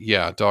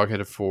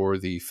dog-headed for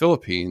the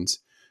Philippines,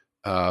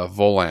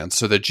 volans.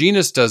 So the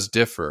genus does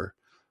differ,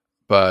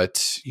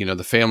 but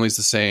the family's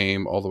the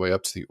same all the way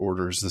up to the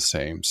order is the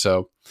same.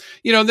 So,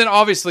 then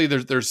obviously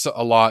there's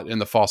a lot in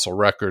the fossil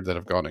record that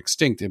have gone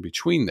extinct in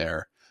between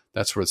there.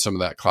 That's where some of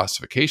that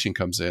classification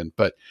comes in.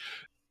 But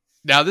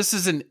now this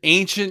is an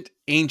ancient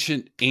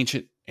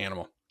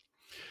animal.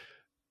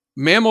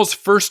 Mammals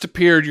first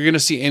appeared, you're going to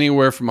see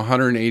anywhere from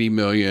 180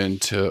 million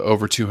to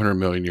over 200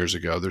 million years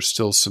ago. There's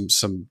still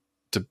some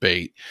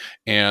debate.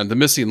 And the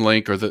missing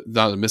link,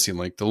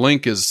 the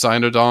link is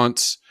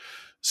cynodonts.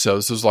 So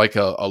this was like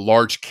a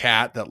large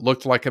cat that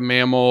looked like a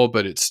mammal,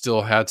 but it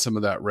still had some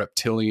of that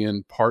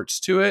reptilian parts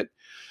to it.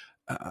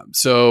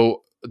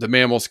 So the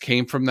mammals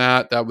came from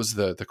that. That was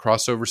the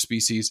crossover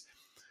species.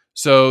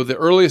 So the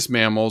earliest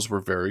mammals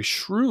were very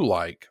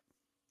shrew-like,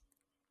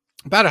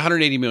 about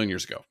 180 million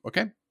years ago.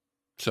 Okay.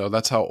 So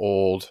that's how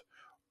old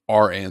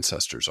our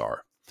ancestors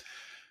are.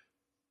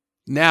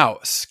 Now,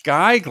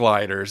 sky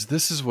gliders,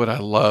 this is what I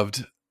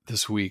loved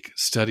this week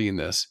studying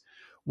this,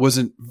 was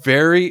a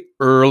very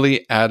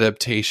early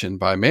adaptation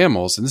by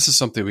mammals. And this is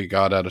something we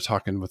got out of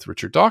talking with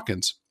Richard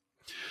Dawkins.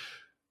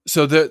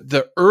 So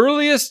the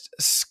earliest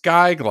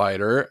sky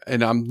glider,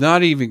 and I'm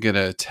not even going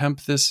to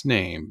attempt this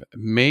name,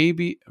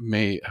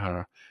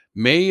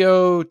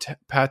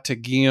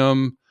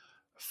 Meiotagium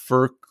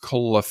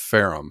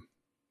furculiferum.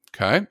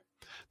 Okay.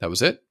 That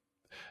was it.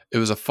 It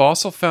was a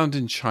fossil found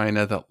in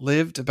China that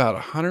lived about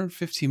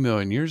 150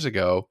 million years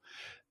ago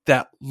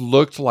that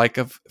looked like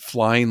a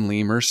flying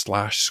lemur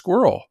 /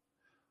 squirrel.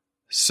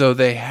 So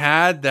they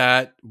had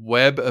that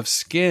web of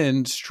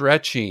skin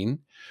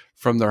stretching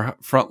from their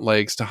front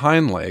legs to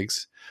hind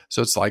legs.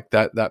 So it's like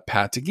that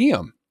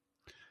patagium.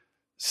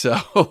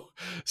 So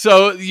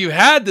you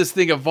had this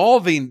thing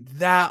evolving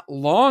that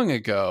long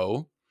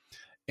ago.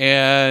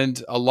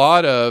 And a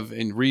lot of,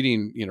 in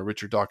reading,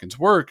 Richard Dawkins'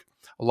 work,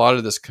 a lot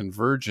of this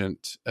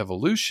convergent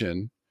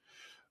evolution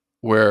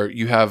where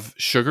you have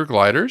sugar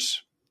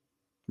gliders,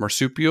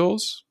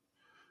 marsupials,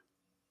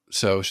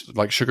 so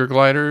like sugar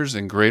gliders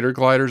and greater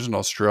gliders in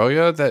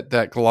Australia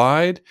that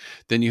glide.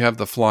 Then you have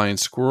the flying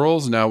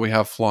squirrels. Now we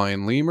have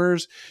flying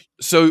lemurs.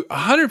 So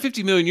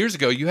 150 million years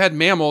ago, you had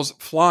mammals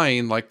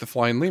flying like the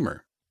flying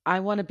lemur. I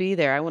want to be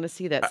there. I want to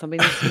see that.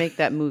 Somebody needs to make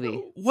that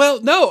movie.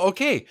 Well, no.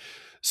 Okay.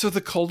 So the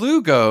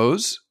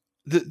Colugos,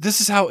 this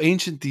is how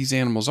ancient these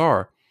animals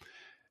are.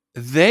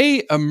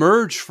 They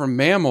emerged from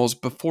mammals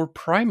before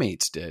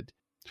primates did.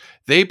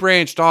 They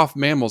branched off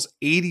mammals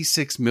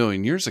 86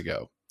 million years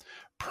ago.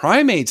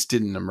 Primates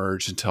didn't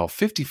emerge until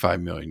 55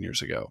 million years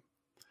ago.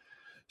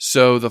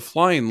 So the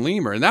flying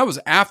lemur, and that was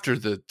after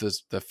the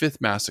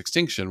fifth mass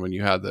extinction when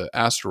you had the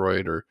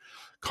asteroid or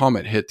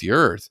comet hit the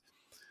Earth.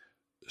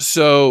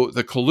 So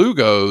the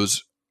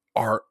Colugos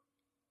are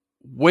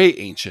way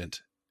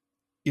ancient.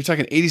 You're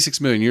talking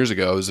 86 million years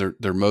ago is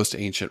their most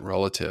ancient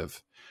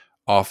relative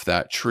off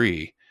that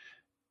tree.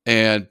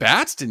 And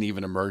bats didn't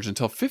even emerge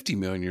until 50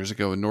 million years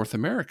ago in North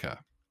America.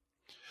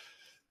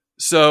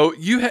 So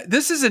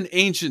this is an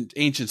ancient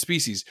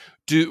species.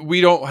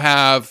 We don't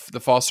have the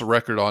fossil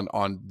record on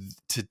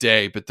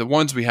today, but the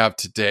ones we have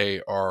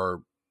today are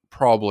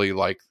probably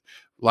like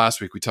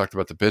last week we talked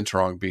about the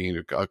binturong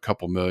being a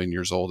couple million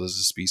years old as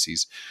a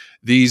species.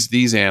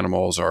 These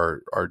animals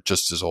are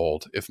just as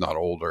old, if not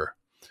older.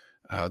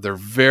 They're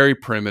very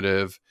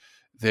primitive.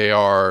 They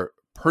are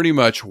pretty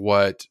much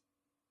what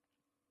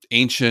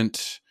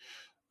ancient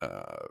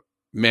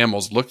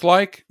mammals looked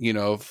like,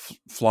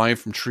 flying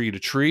from tree to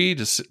tree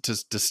to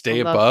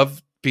stay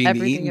above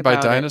being eaten by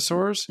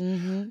dinosaurs.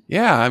 Mm-hmm.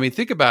 Yeah, I mean,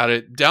 think about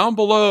it. Down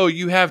below,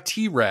 you have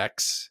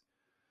T-Rex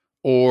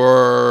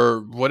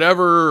or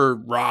whatever,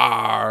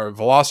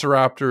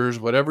 velociraptors,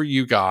 whatever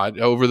you got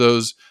over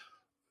those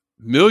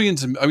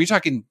millions. You're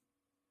talking,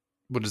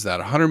 what is that,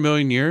 100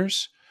 million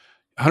years?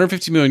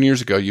 150 million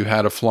years ago, you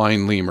had a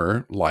flying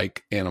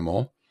lemur-like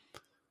animal.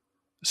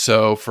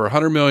 So for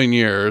 100 million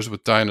years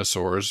with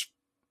dinosaurs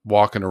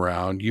walking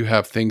around, you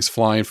have things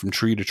flying from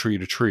tree to tree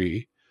to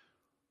tree,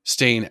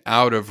 staying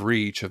out of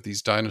reach of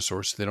these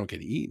dinosaurs so they don't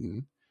get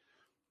eaten.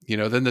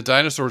 Then the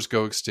dinosaurs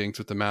go extinct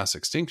with the mass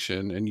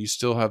extinction, and you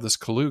still have this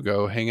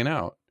Colugo hanging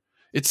out.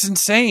 It's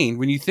insane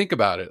when you think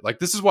about it. Like,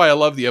 this is why I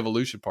love the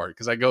evolution part,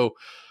 because I go,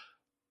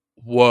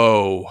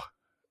 whoa,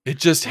 it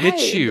just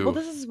hits you. Well,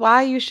 this is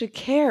why you should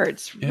care.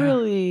 It's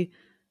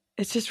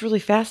just really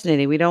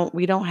fascinating. We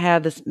don't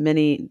have this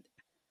many.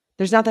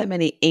 There's not that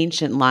many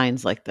ancient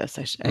lines like this.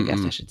 I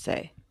guess I should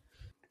say.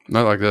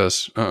 Not like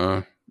this.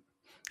 I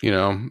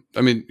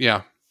mean,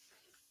 yeah.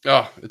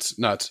 Oh, it's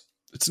nuts.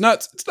 It's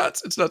nuts. It's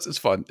nuts. It's nuts. It's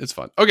fun. It's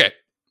fun. Okay.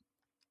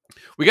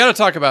 We got to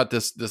talk about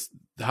this,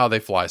 how they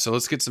fly. So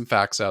let's get some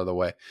facts out of the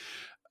way.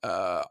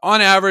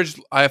 On average,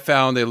 I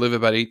found they live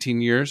about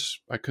 18 years.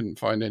 I couldn't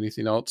find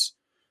anything else.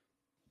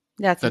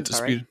 That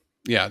dispute. right.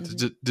 Yeah,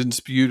 didn't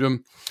dispute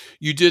them.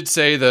 You did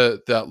say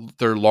that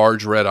their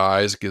large red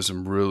eyes gives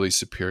them really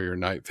superior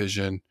night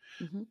vision.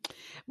 Mm-hmm.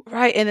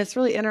 Right, and it's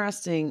really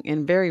interesting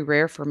and very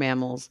rare for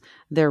mammals.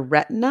 Their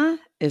retina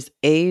is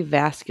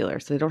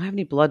avascular, so they don't have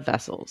any blood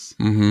vessels.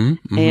 Mm-hmm,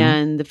 mm-hmm.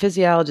 And the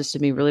physiologist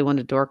in me really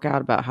wanted to dork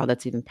out about how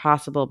that's even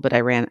possible, but I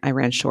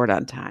ran short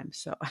on time,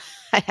 so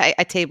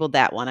I tabled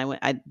that one.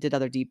 I did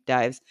other deep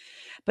dives,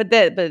 but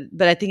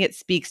I think it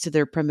speaks to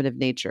their primitive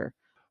nature.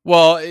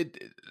 Well,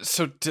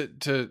 so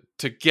to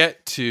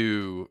get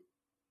to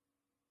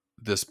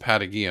this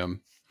patagium,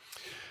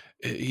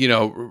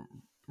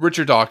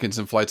 Richard Dawkins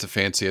in Flights of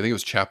Fancy, I think it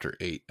was chapter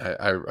 8.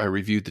 I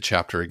reviewed the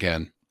chapter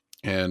again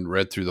and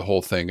read through the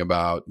whole thing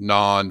about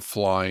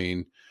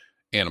non-flying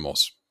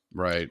animals,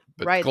 right?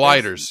 But right,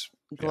 gliders.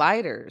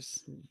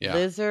 Yeah.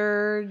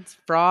 Lizards,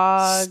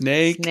 frogs,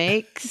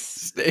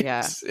 snakes.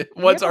 Yeah.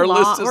 Once our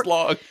list is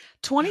long.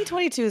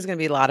 2022 is going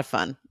to be a lot of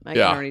fun. I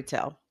can already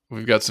tell.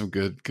 We've got some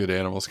good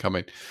animals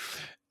coming.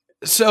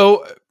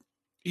 So,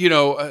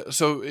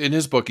 so in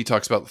his book, he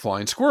talks about the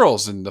flying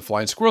squirrels, and the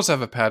flying squirrels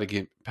have a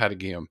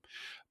patagium.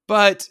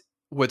 But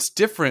what's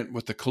different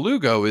with the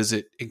Colugo is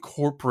it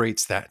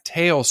incorporates that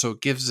tail, so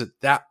it gives it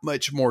that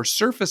much more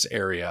surface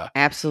area.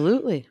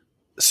 Absolutely.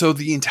 So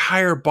the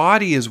entire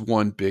body is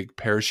one big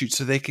parachute,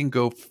 so they can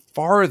go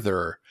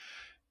farther.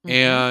 Mm-hmm.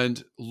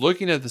 And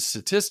looking at the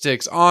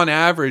statistics, on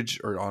average,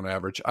 I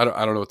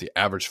don't know what the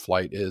average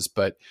flight is,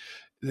 but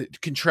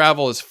it can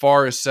travel as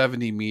far as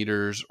 70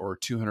 meters or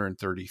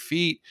 230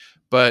 feet.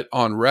 But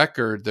on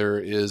record, there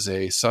is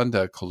a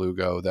Sunda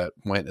Colugo that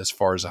went as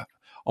far as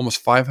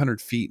almost 500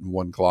 feet in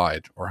one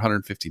glide, or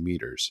 150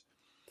 meters.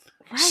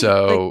 Right.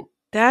 So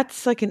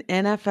that's like an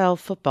NFL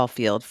football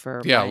field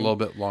a little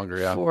bit longer.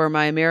 Yeah, for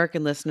my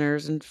American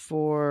listeners and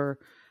for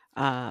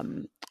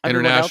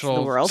international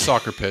the world.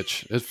 Soccer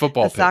pitch, it's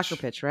football pitch, soccer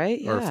pitch,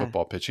 right? Or a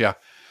football pitch.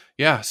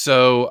 Yeah.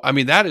 So I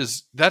mean,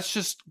 that's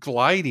just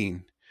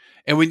gliding.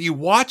 And when you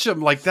watch them,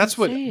 like that's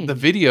what the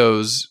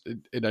videos,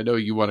 and I know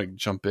you want to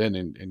jump in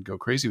and go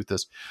crazy with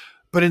this,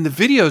 but in the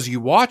videos you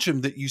watch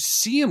them, that you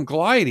see them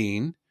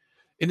gliding,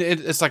 and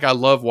it's like, I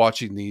love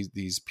watching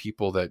these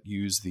people that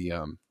use the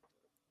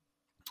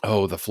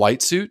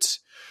flight suits,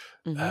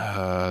 these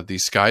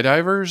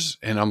skydivers,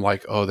 and I'm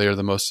like, oh, they're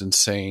the most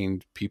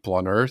insane people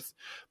on earth,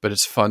 but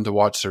it's fun to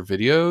watch their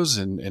videos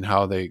and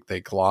how they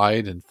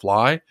glide and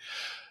fly.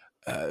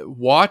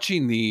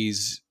 Watching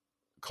these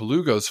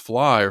Colugos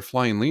fly, or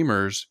flying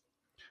lemurs,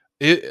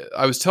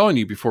 I was telling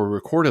you before we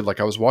recorded, like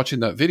I was watching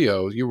that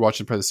video, you were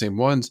watching probably the same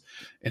ones,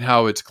 and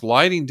how it's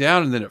gliding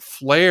down and then it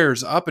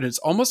flares up, and it's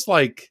almost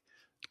like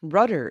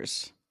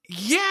rudders.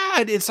 Yeah,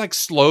 it's like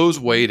slows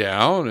way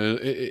down.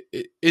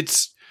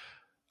 It's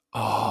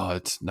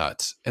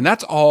nuts. And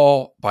that's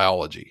all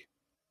biology.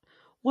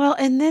 Well,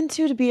 and then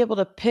too, to be able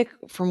to pick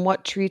from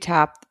what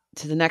treetop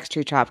to the next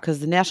treetop, because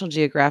the National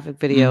Geographic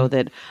video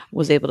that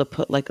was able to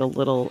put like a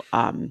little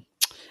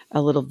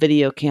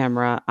video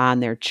camera on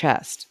their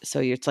chest. So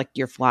it's like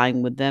you're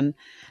flying with them.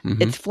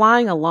 Mm-hmm. It's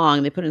flying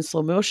along. They put it in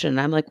slow motion. And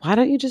I'm like, why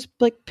don't you just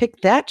like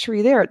pick that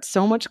tree there? It's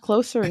so much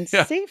closer and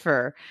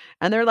safer.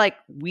 And they're like,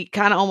 we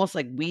kind of almost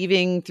like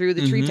weaving through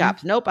the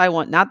treetops. Nope,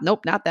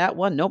 not that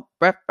one. Nope.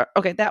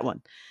 Okay, that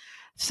one.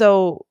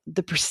 So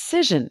the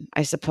precision,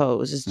 I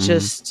suppose, is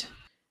just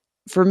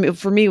for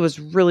me was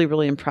really,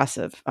 really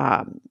impressive.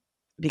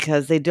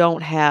 Because they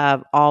don't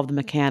have all the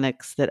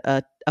mechanics that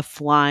a a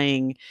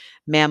flying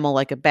mammal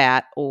like a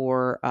bat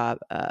or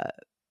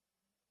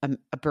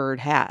a bird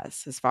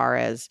has, as far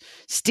as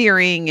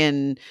steering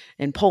and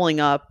pulling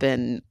up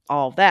and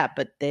all of that.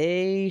 But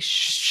they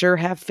sure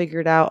have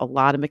figured out a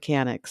lot of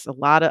mechanics, a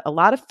lot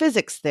of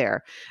physics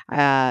there.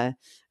 I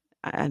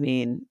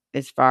mean,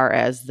 as far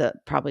as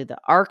probably the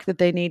arc that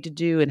they need to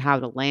do and how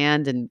to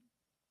land. And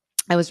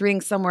I was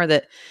reading somewhere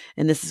that,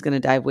 and this is going to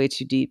dive way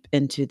too deep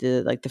into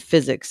the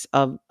physics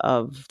of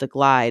the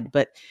glide,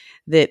 but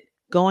that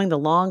going the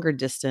longer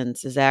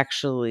distance is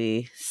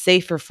actually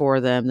safer for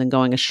them than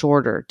going a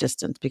shorter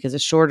distance, because a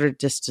shorter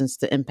distance,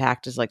 the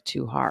impact is like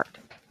too hard.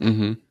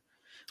 Mm-hmm.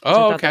 I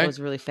thought that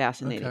was really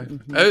fascinating. Okay.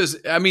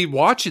 Mm-hmm. I mean,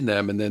 watching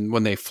them, and then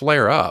when they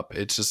flare up,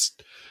 it's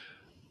just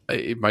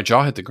my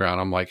jaw hit the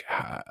ground. I'm like,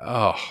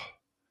 oh,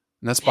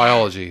 and that's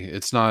biology.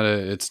 It's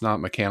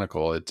not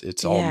mechanical.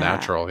 It's all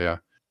natural. Yeah.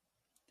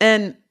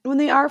 And when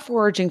they are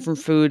foraging from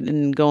food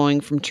and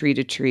going from tree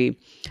to tree,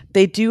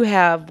 they do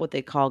have what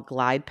they call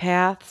glide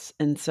paths.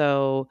 And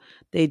so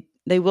they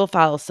will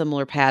follow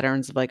similar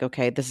patterns of like,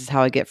 okay, this is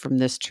how I get from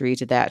this tree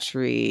to that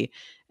tree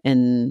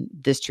and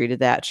this tree to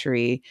that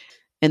tree.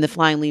 And the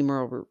flying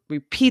lemur will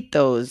repeat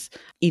those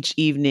each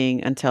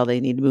evening until they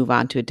need to move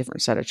on to a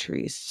different set of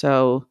trees.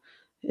 So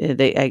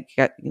they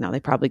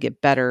probably get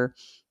better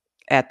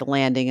at the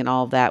landing and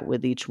all of that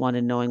with each one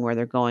and knowing where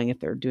they're going if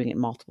they're doing it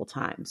multiple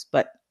times.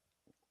 But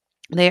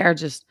they are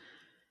just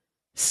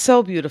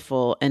so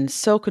beautiful and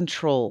so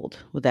controlled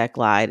with that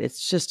glide.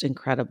 It's just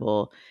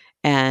incredible.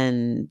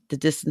 And the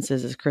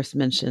distances, as Chris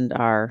mentioned,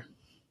 are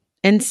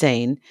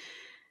insane.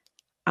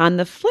 On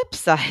the flip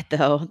side,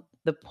 though,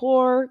 the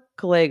poor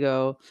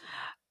Colugo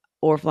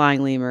or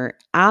flying lemur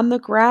on the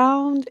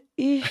ground,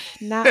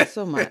 not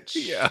so much.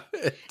 Yeah.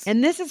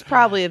 And this is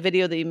probably a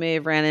video that you may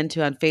have ran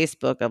into on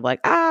Facebook of like,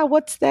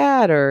 what's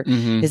that? Or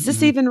is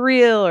this even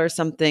real or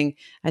something?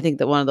 I think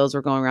that one of those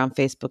were going around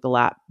Facebook a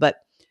lot.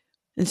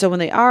 And so when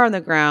they are on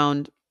the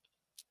ground,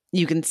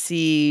 you can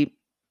see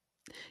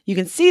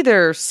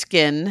their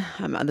skin,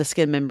 the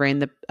skin membrane,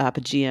 the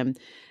apogeium,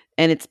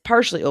 and it's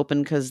partially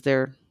open because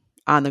they're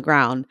on the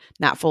ground,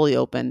 not fully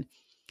open.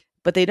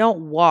 But they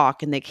don't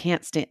walk and they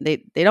can't stand.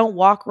 They don't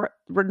walk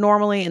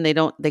normally, and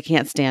they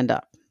can't stand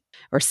up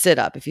or sit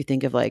up. If you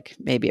think of like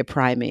maybe a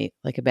primate,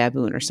 like a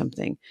baboon or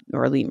something,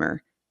 or a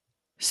lemur.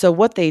 So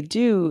what they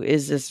do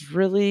is this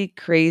really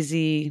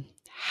crazy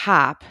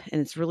hop, and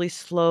it's really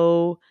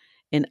slow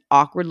and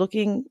awkward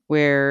looking,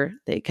 where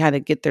they kind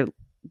of get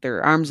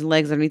their arms and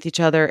legs underneath each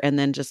other and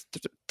then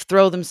just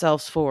throw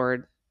themselves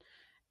forward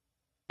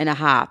in a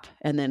hop,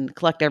 and then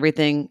collect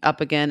everything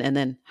up again and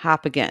then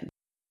hop again.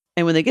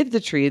 And when they get to the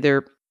tree,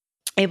 they're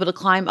able to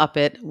climb up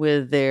it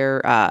with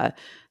their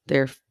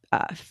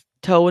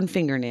toe and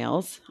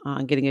fingernails,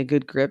 getting a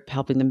good grip,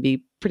 helping them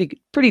be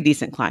pretty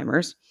decent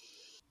climbers.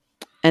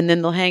 And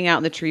then they'll hang out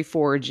in the tree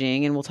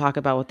foraging, and we'll talk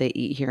about what they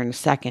eat here in a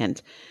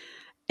second.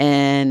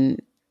 And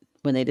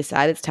when they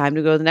decide it's time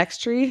to go to the next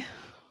tree,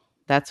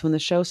 that's when the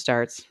show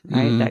starts,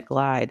 right? Mm-hmm. That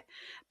glide.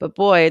 But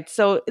boy, it's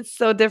so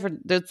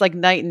different. It's like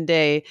night and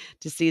day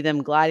to see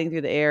them gliding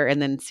through the air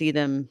and then see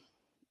them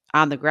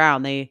on the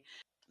ground.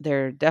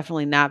 They're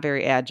definitely not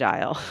very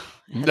agile.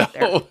 No.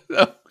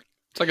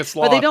 It's like a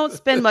sloth. But they don't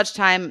spend much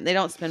time. They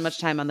don't spend much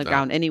time on the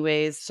ground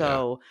anyways.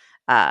 So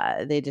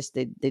they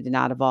did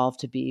not evolve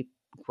to be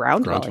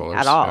ground dwelling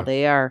at all. Yeah.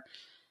 They are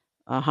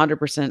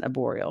 100%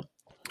 arboreal.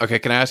 Okay,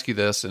 can I ask you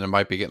this? And it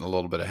might be getting a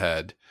little bit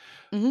ahead,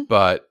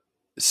 but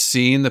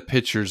seeing the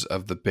pictures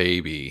of the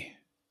baby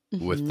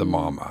with the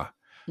mama,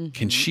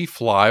 can she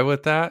fly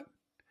with that?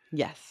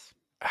 Yes.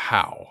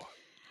 How?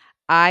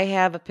 I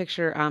have a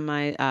picture on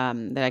my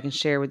that I can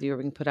share with you, or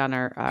we can put on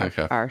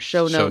our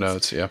show notes. Show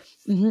notes, yeah.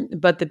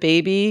 But the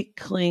baby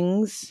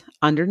clings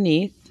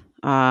underneath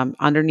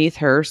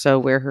her, so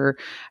where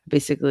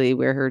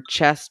her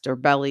chest or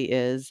belly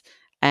is,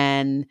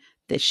 and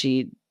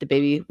the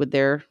baby with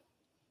their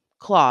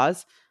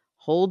claws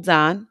holds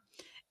on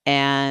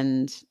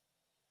and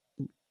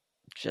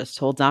just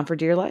holds on for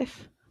dear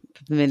life.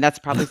 I mean, that's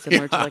probably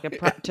similar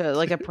to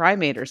like a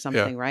primate or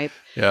something, right?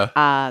 Yeah.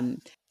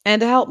 And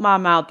to help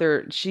mom out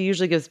there, she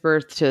usually gives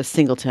birth to a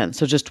singleton,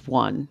 so just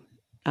one.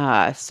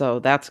 So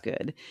that's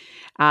good.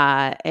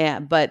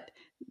 But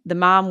the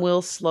mom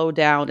will slow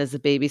down as the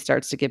baby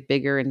starts to get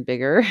bigger and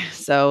bigger.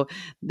 So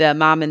the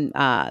mom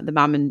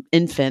and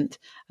infant,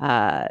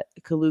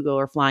 Colugo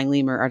or flying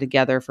lemur, are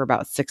together for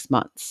about 6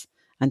 months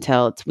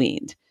until it's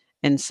weaned,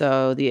 and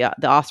so the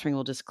offspring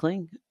will just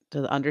cling to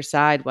the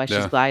underside while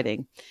she's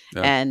gliding.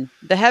 Yeah. And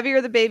the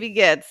heavier the baby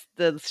gets,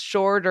 the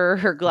shorter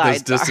her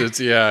glides distance.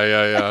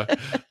 Yeah.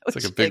 It's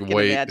like a big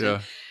weight.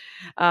 Imagine.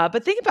 Yeah.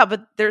 But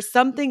there's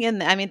something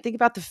think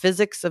about the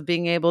physics of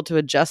being able to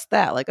adjust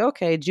that. Like,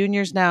 okay,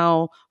 Junior's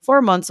now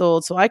 4 months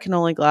old, so I can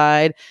only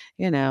glide,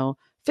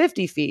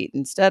 50 feet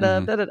instead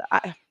of,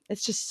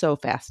 it's just so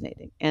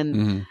fascinating.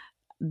 And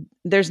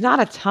there's not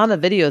a ton of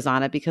videos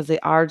on it because they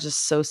are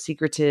just so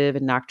secretive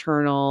and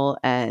nocturnal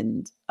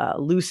and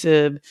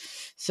elusive.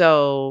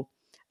 So,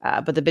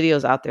 but the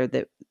videos out there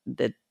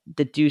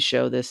that do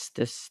show this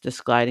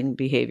gliding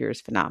behavior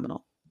is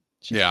phenomenal.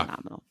 It's just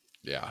phenomenal.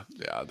 Yeah,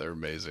 they're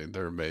amazing.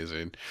 They're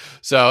amazing.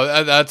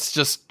 So that's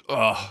just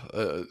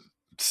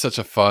such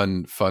a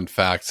fun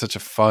fact, such a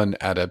fun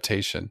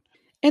adaptation.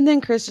 And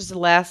then, Chris, just the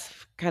last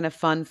kind of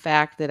fun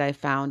fact that I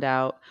found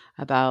out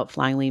about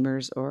flying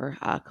lemurs or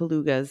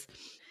Colugos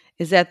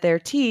is that their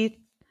teeth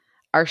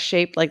are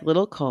shaped like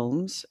little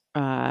combs,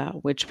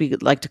 which we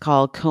like to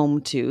call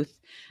comb tooth,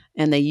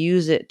 and they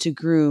use it to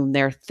groom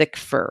their thick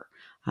fur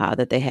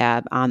that they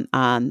have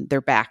on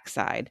their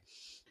backside.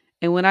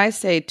 And when I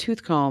say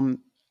tooth comb,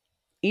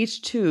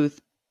 each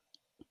tooth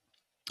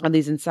of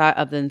the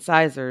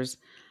incisors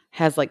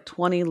has like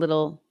 20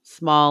 little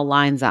small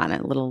lines on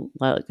it,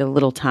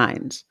 little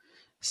tines.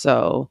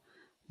 So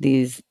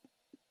these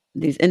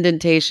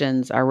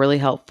indentations are really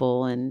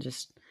helpful in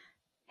just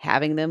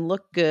having them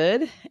look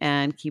good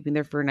and keeping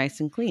their fur nice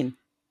and clean.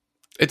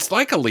 It's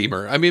like a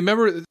lemur. I mean,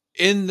 remember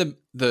in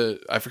the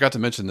I forgot to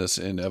mention this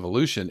in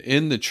evolution,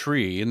 in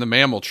the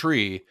mammal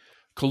tree,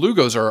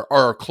 colugos are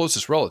our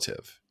closest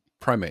relative,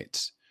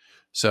 primates.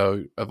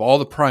 So of all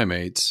the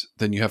primates,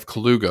 then you have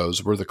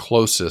colugos. We're the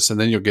closest, and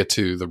then you'll get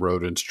to the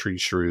rodents, tree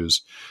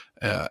shrews,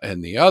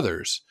 and the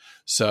others.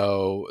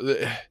 So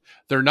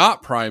they're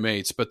not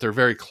primates, but they're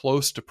very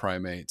close to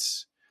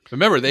primates.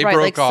 Remember, they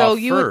broke off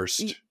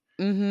first.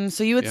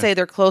 So you would say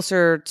they're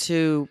closer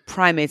to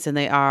primates than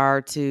they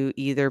are to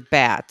either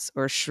bats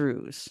or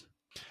shrews.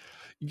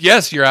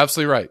 Yes, you're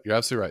absolutely right. You're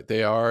absolutely right.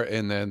 They are,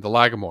 and then the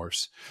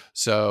lagomorphs.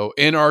 So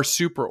in our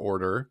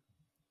superorder,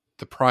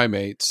 the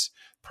primates.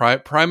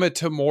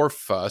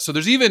 Primatomorpha. So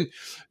there's even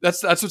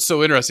that's what's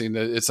so interesting.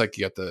 It's like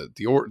you got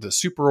the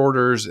super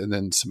orders, and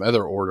then some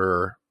other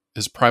order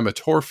is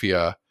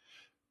Primatorphia,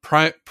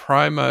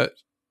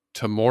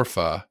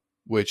 Primatomorpha,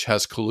 which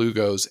has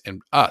colugos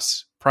and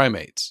us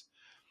primates.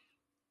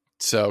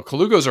 So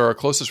colugos are our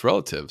closest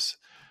relatives,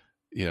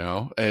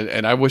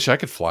 and I wish I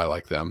could fly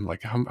like them.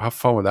 Like how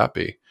fun would that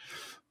be?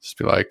 Just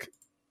be like,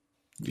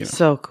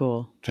 so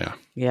cool.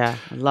 Yeah,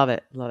 I love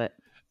it.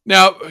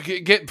 Now,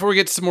 before we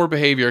get to some more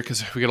behavior,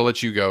 because we got to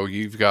let you go.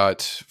 You've got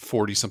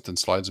 40-something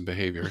slides in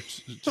behavior.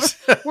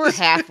 We're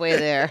halfway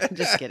there.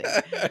 Just kidding.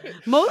 A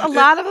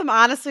lot of them,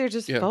 honestly, are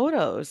just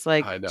photos.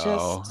 Like I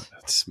know.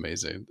 It's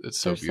amazing. It's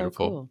so beautiful.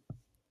 So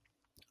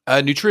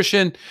cool.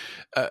 Nutrition,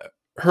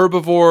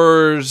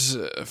 herbivores,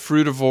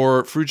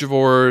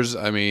 frugivores.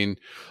 I mean,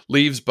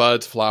 leaves,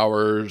 buds,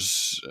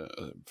 flowers,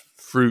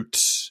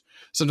 fruits.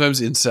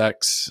 Sometimes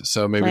insects,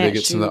 so maybe they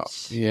get some.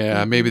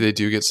 Maybe they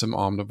do get some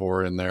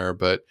omnivore in there,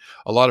 but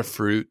a lot of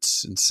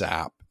fruits and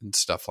sap and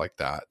stuff like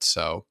that.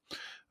 So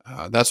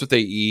that's what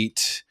they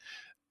eat.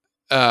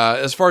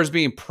 As far as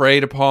being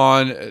preyed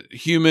upon,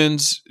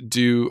 humans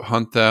do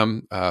hunt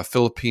them.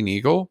 Philippine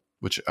eagle,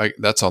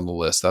 that's on the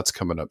list. That's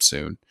coming up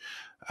soon.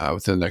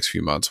 Within the next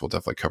few months, we'll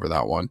definitely cover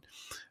that one.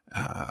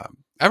 I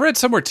read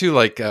somewhere too,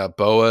 like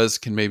boas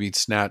can maybe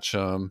snatch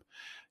them.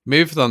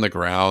 Maybe if it's on the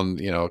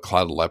ground, a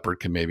clouded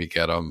leopard can maybe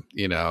get them.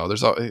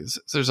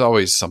 There's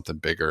always something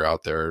bigger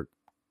out there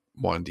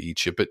wanting to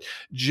eat you. But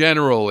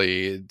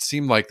generally, it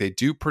seemed like they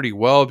do pretty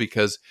well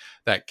because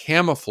that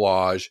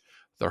camouflage,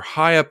 they're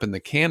high up in the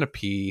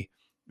canopy,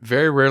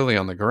 very rarely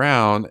on the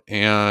ground.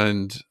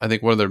 And I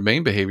think one of their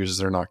main behaviors is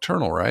they're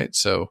nocturnal, right?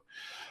 So,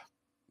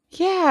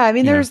 yeah, I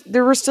mean,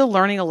 we're still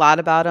learning a lot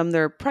about them.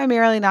 They're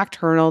primarily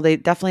nocturnal. They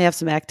definitely have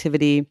some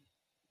activity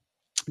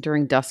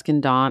during dusk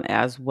and dawn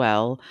as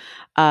well.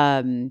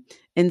 And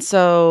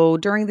so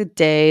during the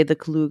day, the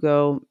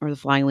colugo or the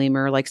flying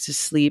lemur likes to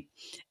sleep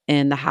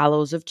in the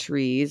hollows of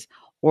trees,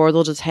 or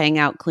they'll just hang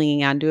out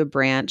clinging onto a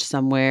branch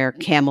somewhere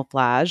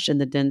camouflaged in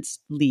the dense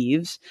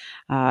leaves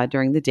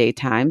during the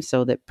daytime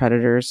so that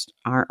predators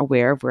aren't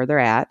aware of where they're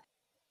at.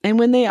 And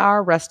when they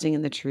are resting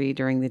in the tree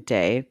during the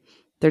day,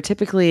 they're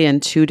typically in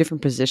two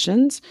different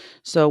positions.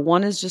 So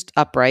one is just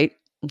upright,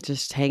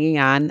 just hanging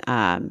on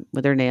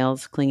with their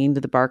nails, clinging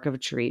to the bark of a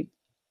tree.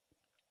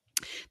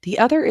 The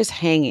other is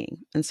hanging.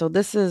 And so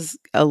this is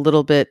a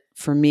little bit,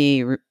 for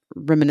me,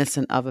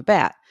 reminiscent of a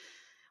bat,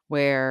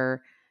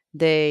 where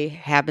they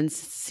have been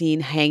seen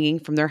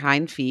hanging from their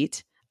hind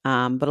feet.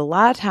 But a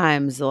lot of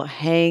times they'll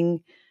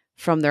hang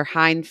from their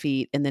hind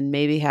feet and then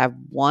maybe have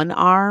one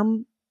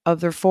arm of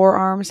their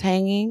forearms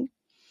hanging.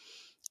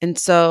 And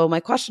so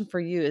my question for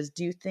you is,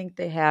 do you think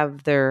they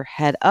have their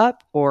head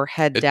up or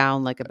head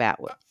down like a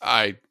bat would?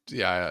 Sorry.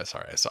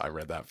 I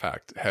read that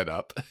fact. Head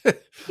up.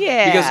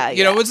 Yeah.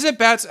 Because, wasn't it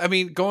bats? I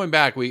mean, going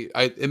back,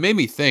 it made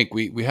me think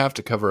we have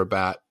to cover a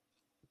bat,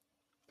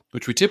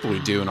 which we typically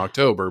do in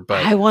October.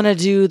 But I want to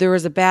do, there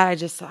was a bat I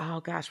just saw.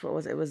 Oh gosh, what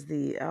was it? It was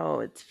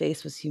its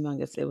face was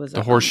humongous. It was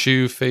the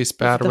horseshoe face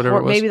bat or whatever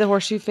it was. Maybe the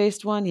horsesue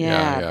faced one.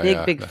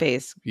 Yeah. Big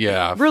face.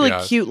 Yeah. Really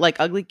cute, like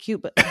ugly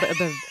cute, but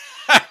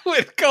I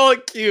would call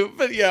it cute,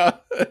 but yeah.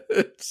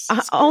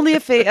 Only a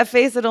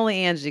face that only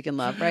Angie can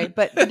love, right?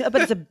 But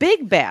it's a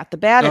big bat. The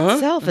bat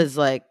itself is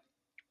like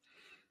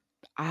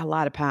a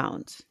lot of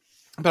pounds.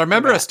 But I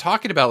remember us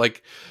talking about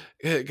like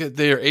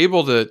they are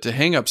able to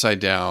hang upside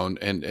down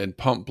and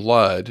pump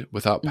blood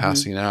without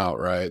passing out,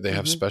 right? They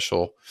have a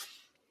special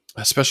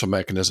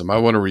mechanism. I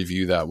want to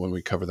review that when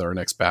we cover our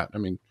next bat. I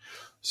mean,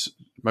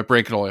 My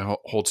brain can only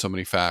hold so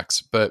many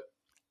facts, but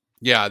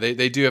yeah,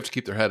 they do have to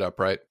keep their head up,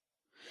 right?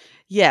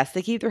 Yes,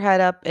 they keep their head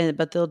up,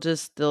 but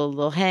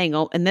they'll hang,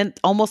 and then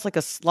almost like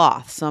a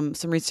sloth. Some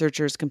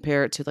researchers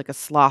compare it to like a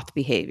sloth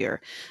behavior,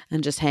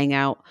 and just hang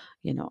out,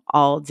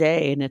 all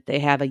day. And if they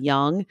have a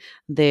young,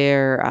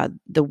 the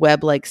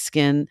web-like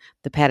skin,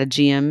 the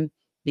patagium,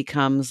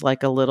 becomes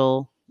like a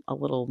little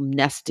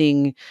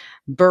nesting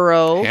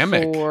burrow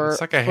Hammock.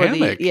 It's like a for the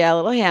hammock. a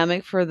little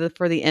hammock for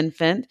the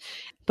infant.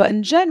 But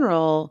in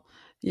general,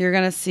 you're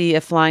gonna see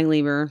a flying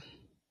lemur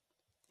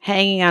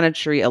hanging on a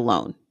tree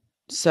alone.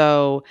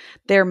 So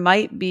there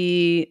might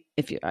be,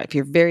 if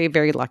you're very,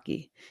 very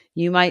lucky,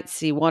 you might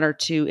see one or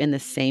two in the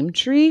same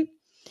tree,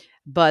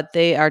 but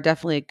they are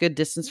definitely a good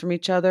distance from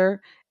each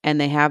other,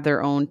 and they have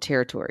their own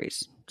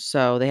territories.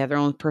 So they have their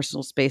own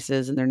personal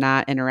spaces, and they're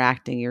not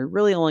interacting. You're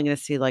really only going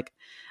to see like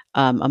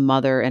a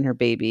mother and her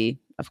baby,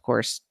 of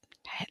course,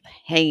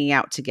 hanging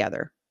out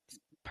together.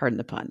 Pardon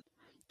the pun.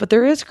 But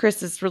there is, Chris,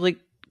 this really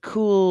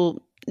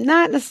cool,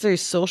 not necessarily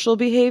social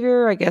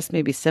behavior, I guess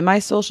maybe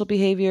semi-social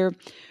behavior,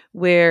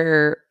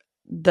 where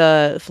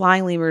the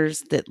flying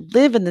lemurs that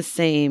live in the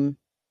same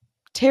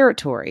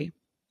territory,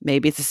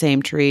 maybe it's the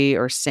same tree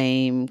or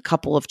same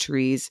couple of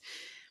trees,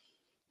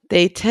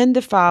 they tend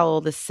to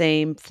follow the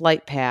same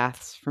flight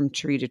paths from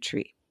tree to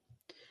tree.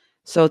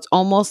 So it's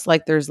almost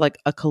like there's like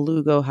a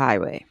Colugo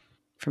highway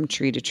from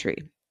tree to tree.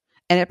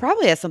 And it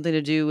probably has something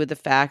to do with the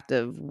fact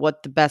of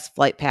what the best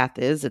flight path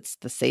is. It's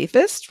the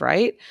safest,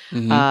 right?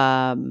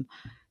 Mm-hmm.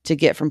 To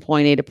get from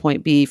point A to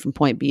point B, from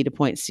point B to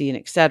point C, and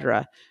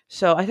etc.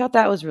 So I thought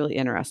that was really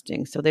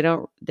interesting. So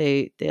they'll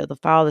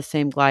follow the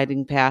same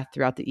gliding path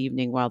throughout the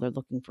evening while they're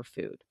looking for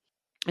food.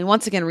 And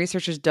once again,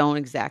 researchers don't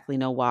exactly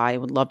know why. I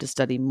would love to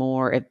study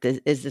more.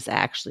 Is this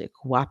actually a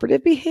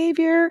cooperative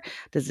behavior?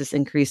 Does this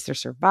increase their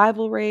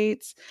survival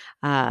rates?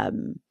 Why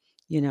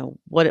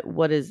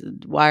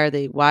are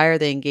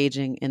they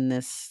engaging in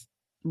this,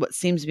 what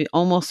seems to be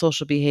almost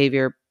social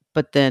behavior,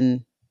 but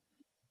then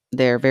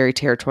they're very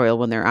territorial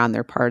when they're on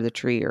their part of the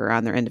tree or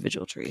on their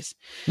individual trees.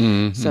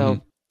 Mm-hmm. So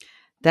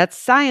that's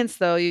science,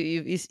 though.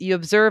 You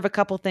observe a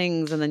couple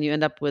things, and then you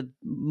end up with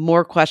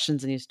more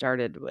questions than you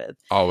started with.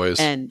 Always.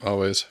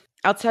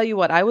 I'll tell you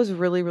what, I was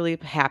really, really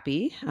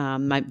happy.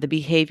 The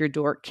behavior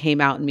dork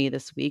came out in me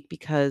this week,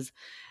 because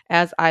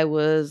as I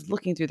was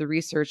looking through the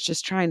research,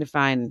 just trying to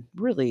find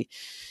really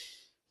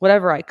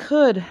whatever I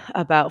could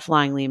about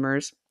flying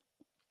lemurs,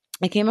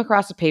 I came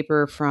across a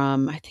paper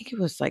from, I think it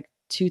was like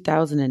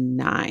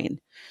 2009.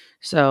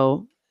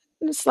 So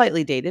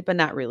slightly dated, but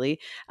not really.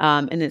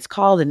 And it's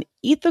called an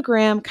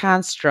ethogram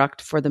construct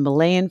for the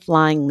Malayan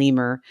flying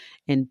lemur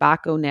in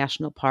Bako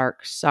National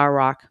Park,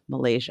 Sarawak,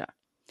 Malaysia.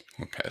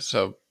 Okay,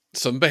 so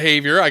some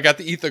behavior. I got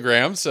the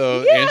ethogram.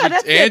 So Yeah,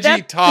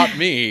 Angie taught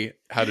me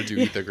how to do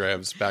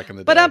ethograms back in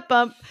the day.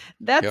 But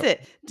that's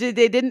it. They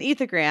did an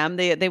ethogram.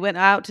 They went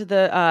out to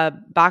the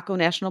Bako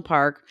National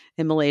Park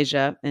in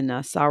Malaysia,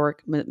 in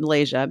Sarawak,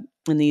 Malaysia,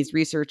 and these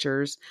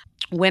researchers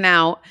went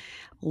out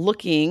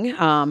looking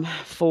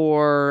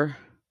for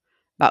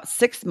about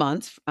 6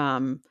 months,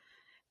 from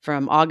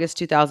August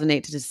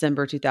 2008 to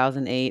December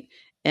 2008,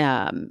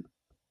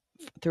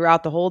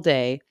 throughout the whole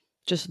day,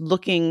 just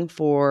looking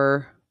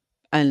for,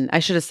 and I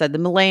should have said the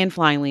Malayan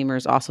flying lemur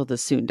is also the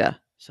Sunda.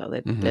 So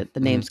the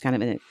name's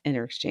kind of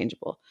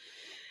interchangeable.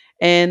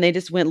 And they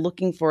just went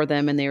looking for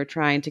them, and they were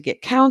trying to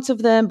get counts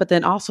of them, but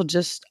then also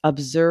just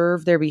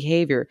observe their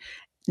behavior.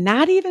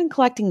 Not even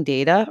collecting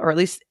data, or at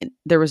least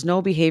there was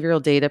no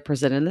behavioral data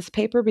presented in this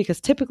paper,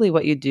 because typically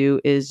what you do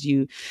is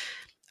you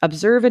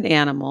observe an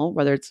animal,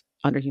 whether it's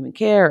under human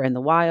care, in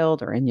the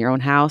wild, or in your own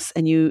house,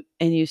 and you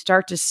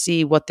start to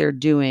see what they're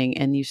doing,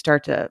 and you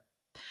start to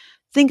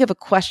think of a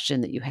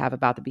question that you have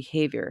about the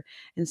behavior.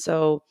 And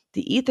so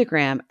the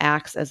ethogram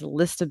acts as a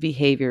list of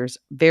behaviors,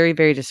 very,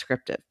 very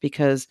descriptive,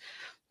 because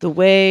the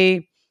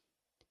way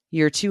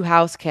your two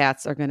house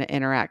cats are going to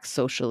interact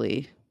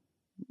socially,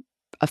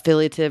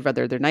 affiliative,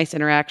 whether they're nice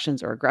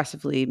interactions or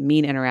aggressively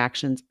mean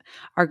interactions,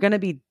 are going to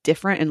be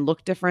different and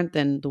look different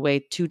than the way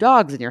two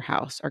dogs in your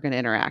house are going to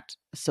interact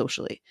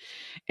socially.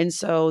 And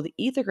so the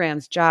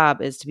ethogram's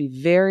job is to be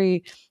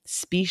very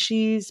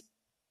species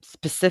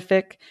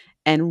specific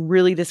and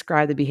really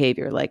describe the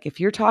behavior. Like if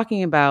you're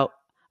talking about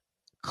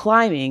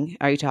climbing,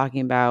 are you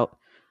talking about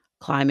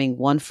climbing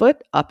 1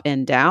 foot up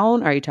and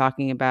down? Are you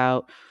talking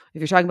about,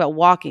 if you're talking about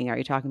walking, are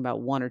you talking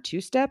about 1 or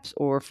 2 steps,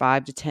 or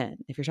 5 to 10?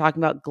 If you're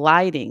talking about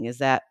gliding, is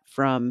that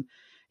from,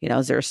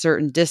 is there a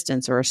certain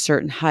distance or a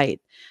certain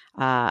height?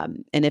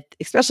 And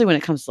especially when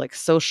it comes to like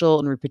social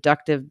and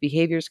reproductive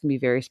behaviors, can be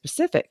very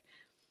specific.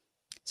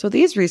 So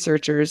these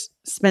researchers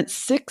spent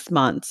 6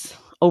 months,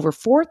 over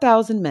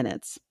 4,000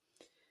 minutes,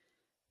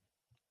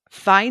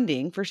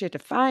 first you have to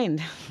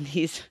find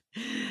these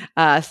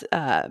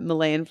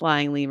Malayan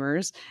flying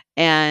lemurs,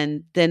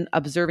 and then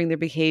observing their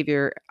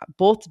behavior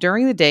both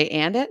during the day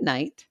and at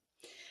night.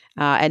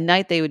 At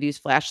night, they would use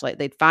flashlight.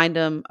 They'd find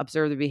them,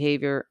 observe their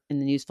behavior, and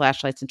then use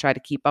flashlights and try to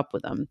keep up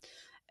with them.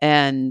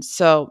 And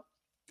so,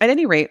 at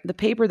any rate, the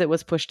paper that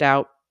was pushed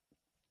out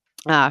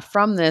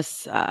from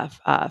this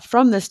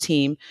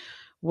team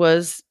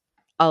was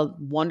a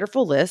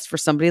wonderful list for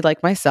somebody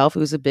like myself,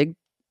 who's a big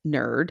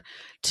nerd,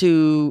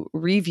 to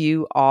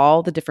review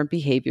all the different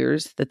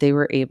behaviors that they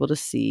were able to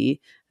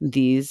see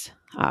these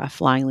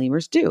flying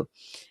lemurs do.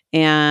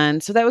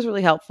 And so that was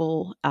really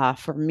helpful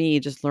for me,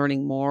 just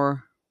learning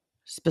more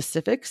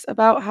specifics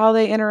about how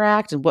they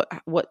interact and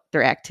what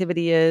their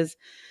activity is.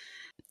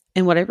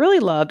 And what I really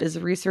loved is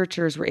the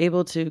researchers were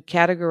able to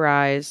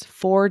categorize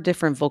 4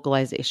 different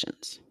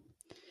vocalizations,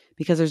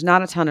 because there's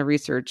not a ton of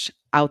research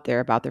out there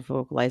about their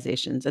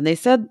vocalizations. And they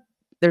said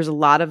there's a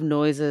lot of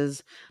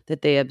noises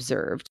that they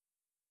observed.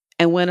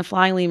 And when a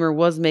flying lemur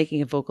was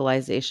making a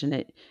vocalization,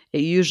 it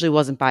usually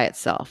wasn't by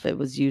itself. It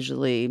was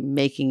usually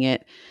making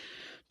it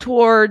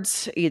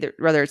towards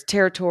whether it's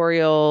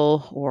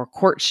territorial or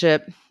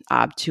courtship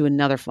to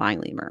another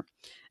flying lemur.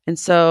 And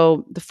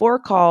so the 4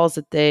 calls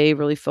that they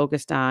really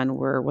focused on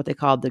were what they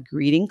called the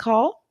greeting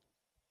call.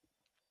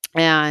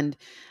 And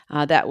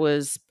that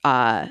was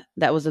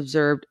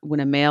observed when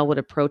a male would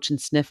approach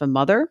and sniff a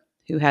mother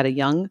who had a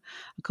young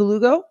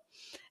Colugo.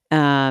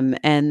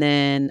 And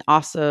then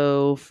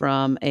also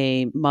from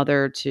a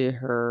mother to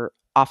her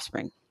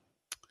offspring.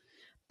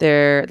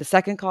 The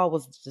second call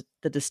was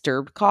the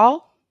disturbed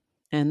call,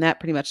 and that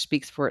pretty much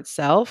speaks for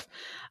itself.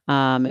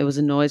 It was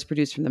a noise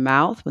produced from the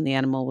mouth when the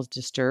animal was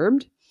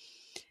disturbed.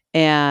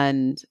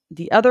 And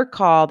the other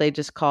call they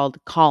just called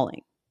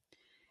calling.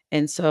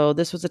 And so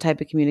this was a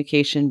type of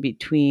communication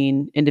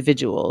between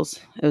individuals.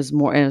 It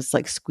was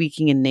like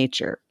squeaking in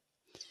nature.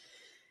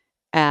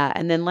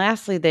 And then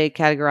lastly, they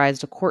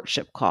categorized a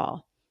courtship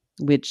call,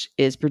 which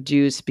is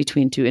produced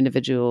between 2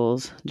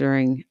 individuals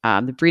during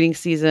the breeding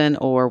season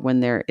or when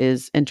there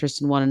is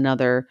interest in one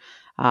another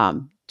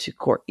to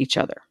court each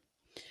other.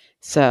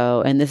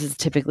 So, and this is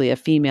typically a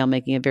female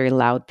making a very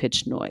loud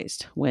pitched noise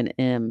when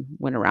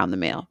around the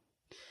male.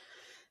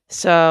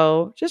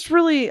 So just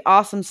really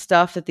awesome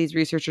stuff that these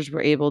researchers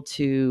were able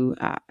to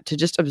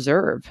just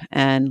observe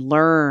and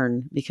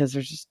learn,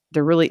 because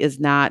there really is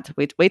not,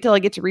 wait till I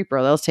get to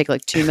repro. That'll take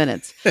like 2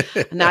 minutes.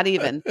 Not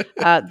even.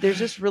 There's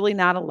just really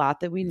not a lot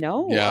that we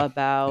know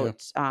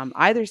about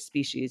either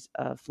species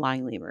of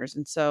flying lemurs.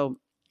 And so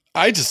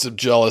I just am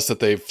jealous that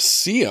they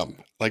see them,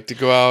 like to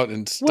go out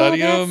and study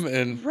them.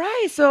 And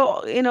right.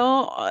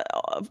 So,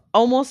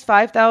 almost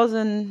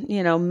 5,000,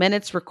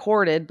 minutes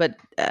recorded, but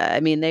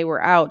they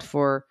were out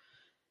for,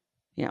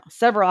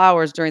 several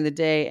hours during the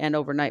day and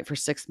overnight for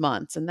 6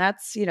 months. And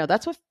that's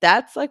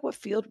like what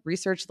field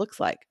research looks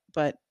like.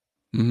 But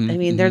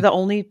they're the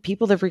only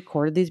people that have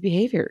recorded these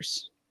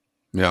behaviors.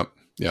 Yeah.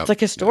 Yeah. It's like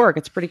historic.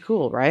 It's pretty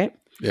cool, right?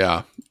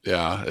 Yeah.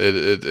 Yeah.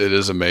 It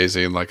is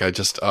amazing. Like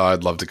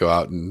I'd love to go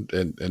out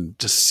and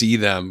just see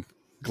them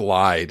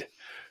glide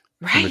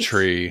from a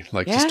tree,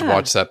 just to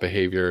watch that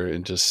behavior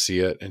and just see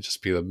it and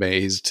just be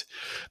amazed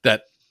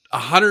that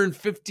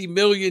 150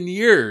 million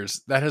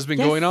years that has been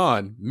going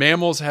on.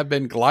 Mammals have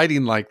been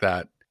gliding like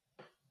that.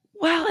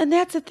 Well, and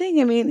that's the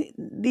thing.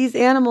 These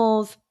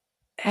animals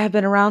have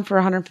been around for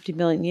 150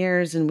 million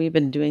years, and we've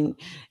been doing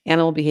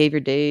animal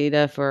behavior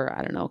data for,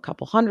 I don't know, a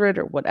couple hundred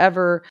or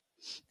whatever.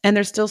 And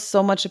there's still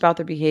so much about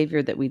their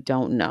behavior that we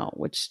don't know,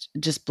 which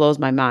just blows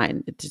my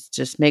mind. It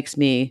just makes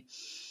me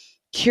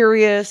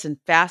curious and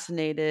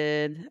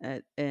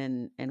fascinated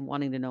and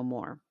wanting to know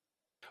more.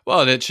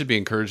 Well, and it should be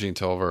encouraging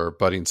to all of our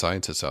budding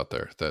scientists out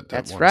there that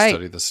want to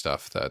study this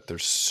stuff, that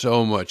there's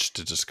so much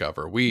to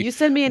discover. You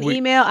send me an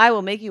email, I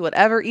will make you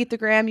whatever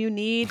ethogram you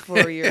need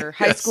for your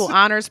high school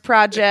honors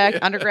project,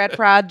 undergrad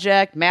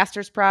project,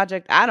 master's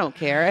project. I don't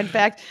care. In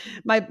fact,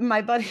 my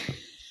buddy,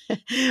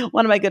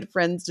 one of my good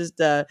friends, just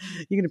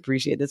you can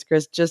appreciate this,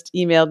 Chris, just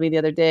emailed me the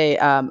other day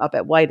up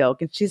at White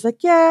Oak, and she's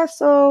like, "Yeah,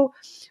 so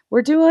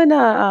we're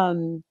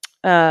doing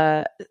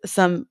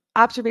some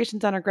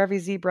observations on our Grevy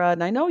zebra,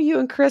 and I know you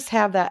and Chris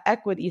have that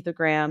equid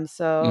ethogram,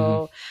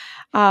 so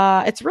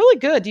it's really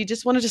good. You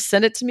just wanted to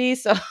send it to me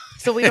so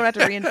we don't have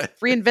to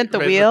reinvent the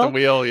wheel." The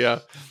wheel, yeah.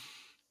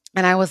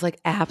 And I was like,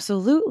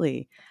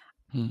 absolutely.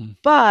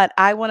 But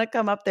I want to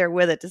come up there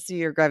with it to see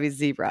your Grevy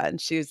zebra. And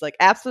she was like,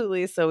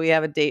 absolutely. So we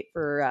have a date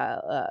for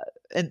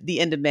at the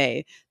end of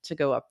May to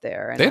go up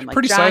there. And they had a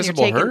pretty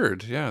sizable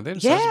herd. Yeah.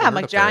 I'm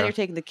like, John, you're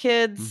taking the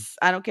kids.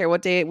 I don't care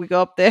what day we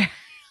go up there.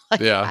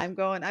 I'm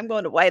going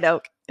to White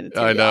Oak. And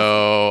I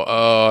know.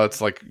 Awesome. Oh,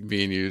 it's like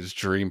me and you's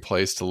dream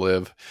place to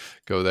live.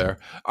 Go there.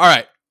 All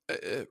right.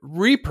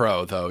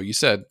 Repro though, you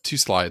said 2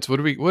 slides. What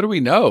do we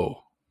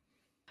know?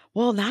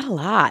 Well, not a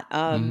lot.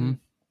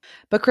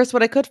 But Chris,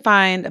 what I could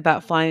find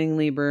about flying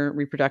lemur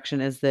reproduction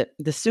is that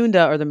the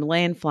Sunda, or the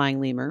Malayan flying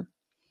lemur,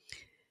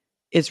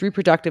 is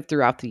reproductive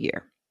throughout the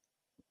year.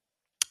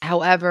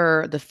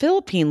 However, the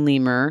Philippine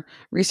lemur,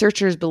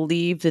 researchers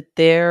believe that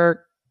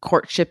their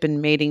courtship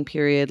and mating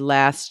period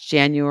lasts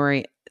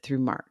January through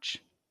March,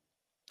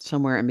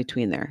 somewhere in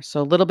between there. So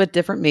a little bit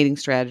different mating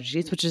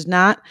strategies, which is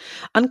not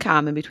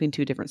uncommon between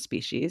 2 different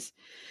species.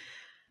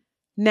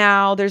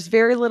 Now, there's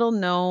very little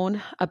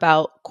known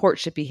about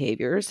courtship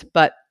behaviors,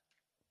 but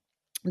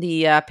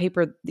the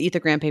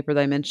ethogram paper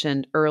that I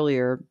mentioned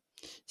earlier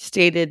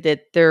stated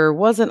that there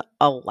wasn't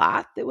a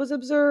lot that was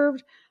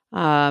observed,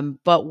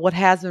 but what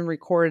has been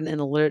recorded in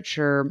the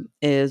literature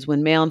is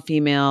when male and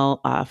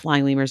female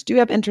flying lemurs do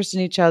have interest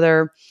in each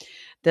other,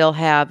 they'll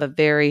have a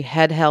very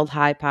head-held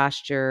high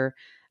posture,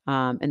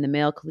 and the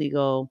male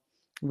Colugo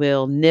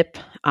will nip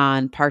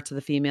on parts of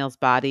the female's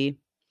body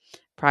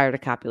prior to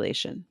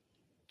copulation.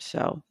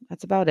 So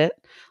that's about it.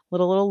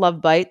 Little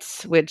love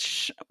bites,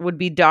 which would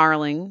be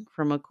darling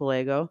from a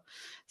Colego.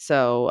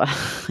 So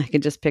I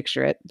can just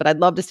picture it, but I'd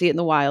love to see it in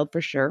the wild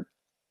for sure.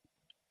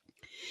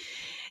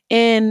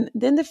 And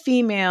then the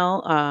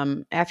female,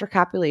 after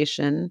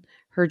copulation,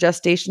 her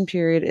gestation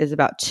period is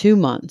about 2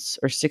 months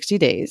or 60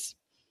 days.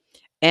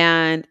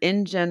 And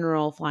in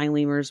general, flying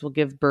lemurs will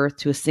give birth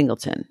to a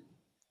singleton,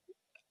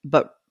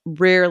 but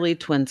rarely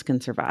twins can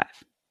survive.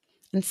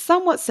 And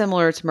somewhat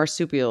similar to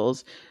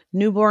marsupials,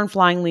 newborn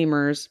flying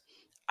lemurs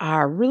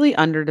are really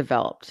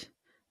underdeveloped.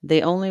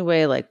 They only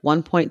weigh like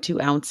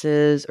 1.2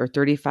 ounces or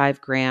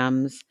 35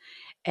 grams,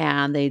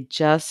 and they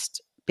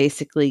just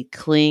basically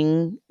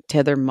cling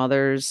to their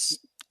mother's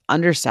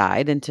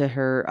underside and to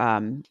her.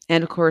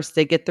 And of course,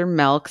 they get their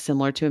milk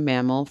similar to a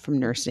mammal from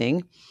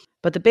nursing.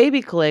 But the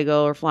baby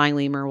Colego or flying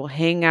lemur will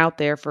hang out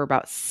there for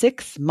about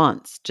 6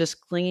 months,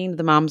 just clinging to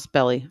the mom's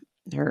belly,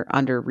 her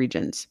under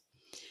regions.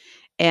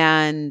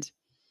 And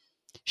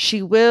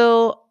she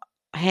will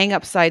hang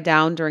upside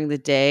down during the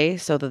day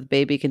so that the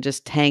baby can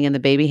just hang in the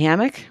baby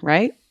hammock,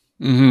 right?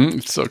 Mm-hmm.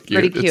 It's so cute.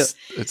 Pretty cute.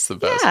 It's the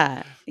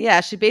best.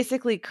 Yeah. She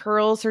basically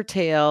curls her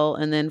tail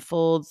and then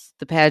folds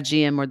the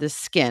patagium or the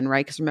skin,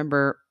 right? Because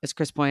remember, as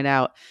Chris pointed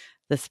out,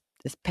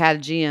 this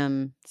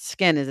patagium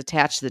skin is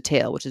attached to the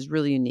tail, which is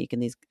really unique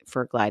in these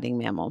for a gliding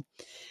mammal.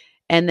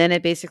 And then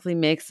it basically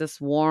makes this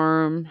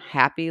warm,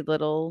 happy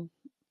little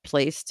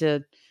place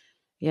to,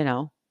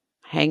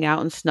 hang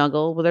out and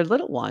snuggle with her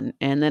little one.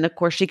 And then, of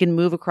course, she can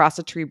move across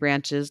the tree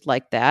branches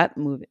like that,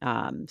 move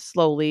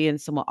slowly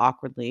and somewhat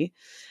awkwardly.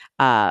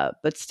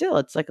 But still,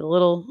 it's like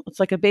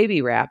a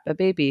baby wrap, a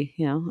baby,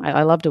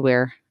 I love to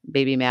wear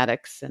baby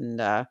Maddox.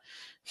 And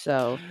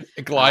so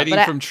gliding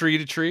from tree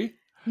to tree.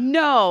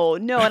 No.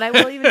 And I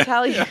will even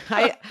tell you,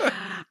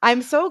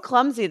 I'm so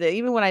clumsy that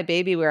even when I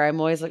baby wear, I'm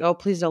always like, oh,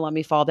 please don't let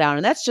me fall down.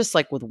 And that's just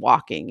like with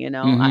walking,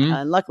 Mm-hmm.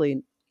 And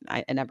luckily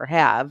I never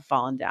have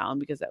fallen down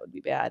because that would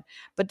be bad,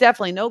 but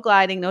definitely no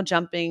gliding, no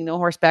jumping, no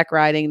horseback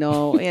riding,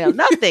 no,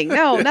 nothing,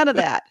 no, none of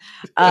that.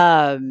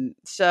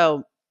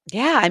 So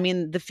yeah, I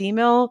mean, the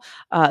female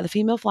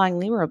flying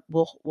lemur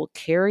will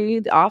carry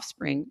the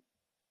offspring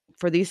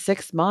for these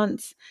 6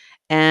 months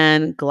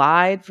and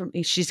glide from.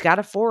 She's got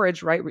to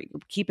forage, right?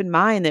 Keep in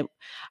mind that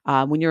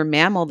when you're a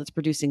mammal that's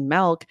producing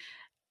milk,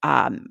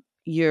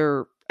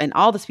 you're and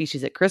all the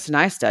species that Chris and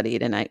I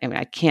studied, and I mean,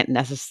 I can't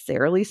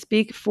necessarily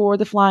speak for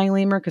the flying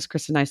lemur because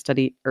Chris and I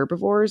study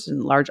herbivores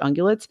and large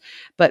ungulates,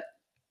 but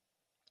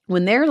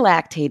when they're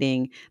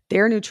lactating,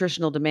 their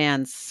nutritional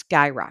demands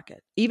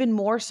skyrocket, even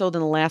more so than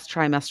the last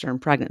trimester in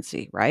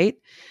pregnancy, right?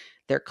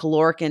 Their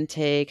caloric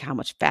intake, how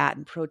much fat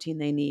and protein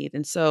they need.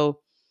 And so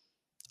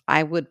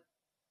I would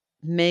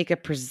make a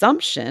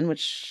presumption,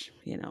 which,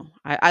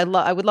 I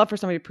would love for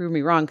somebody to prove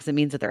me wrong because it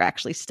means that they're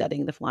actually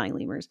studying the flying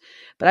lemurs.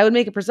 But I would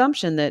make a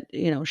presumption that,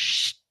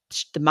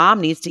 the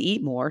mom needs to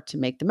eat more to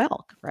make the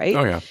milk, right?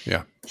 Oh, yeah.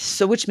 Yeah.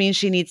 So which means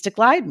she needs to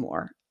glide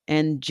more.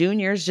 And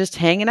Junior's just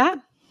hanging out.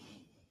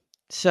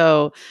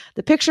 So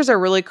the pictures are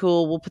really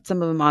cool. We'll put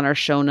some of them on our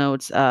show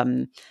notes.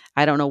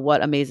 I don't know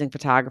what amazing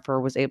photographer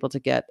was able to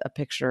get a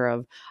picture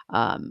of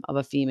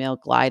a female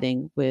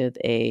gliding with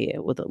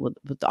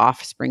the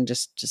offspring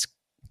just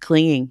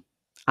clinging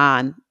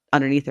on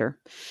underneath her.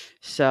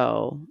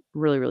 So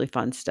really, really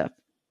fun stuff.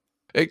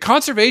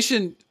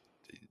 Conservation,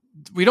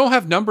 we don't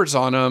have numbers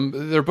on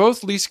them. They're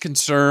both least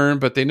concern,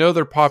 but they know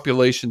their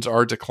populations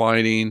are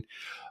declining.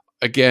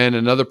 Again,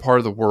 another part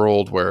of the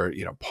world where,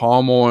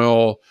 palm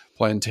oil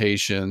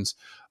plantations,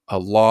 a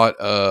lot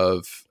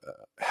of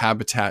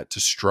habitat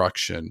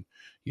destruction,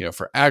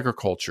 for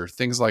agriculture,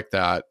 things like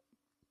that,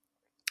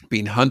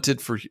 being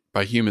hunted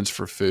by humans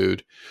for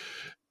food.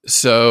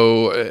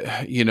 So,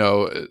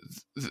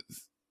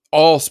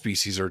 all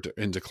species are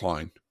in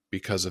decline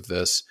because of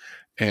this,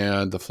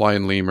 and the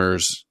flying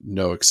lemurs,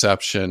 no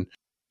exception.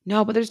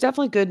 No, but there's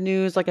definitely good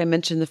news. Like I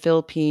mentioned, the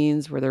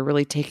Philippines, where they're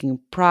really taking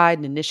pride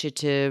and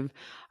initiative,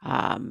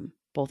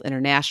 both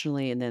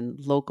internationally and then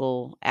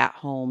local at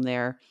home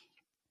there,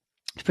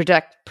 to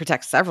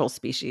protect several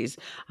species,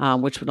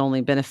 which would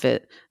only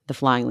benefit the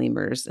flying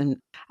lemurs. And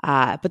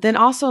but then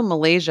also in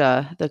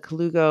Malaysia, the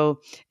Colugo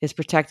is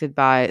protected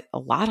by a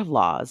lot of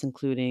laws,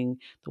 including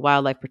the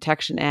Wildlife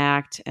Protection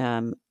Act,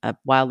 a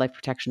Wildlife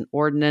Protection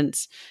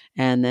Ordinance,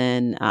 and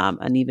then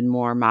an even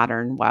more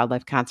modern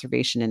wildlife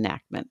conservation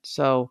enactment.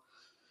 So,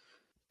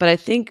 but I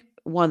think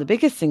one of the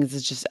biggest things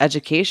is just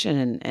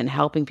education and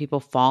helping people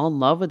fall in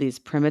love with these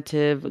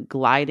primitive,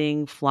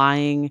 gliding,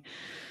 flying,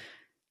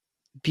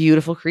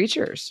 beautiful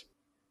creatures.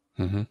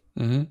 Mm-hmm,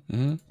 mm-hmm,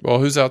 mm-hmm. Well,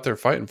 who's out there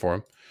fighting for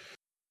them?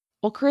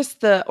 Well, Chris,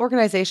 the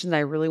organization that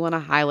I really want to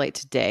highlight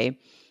today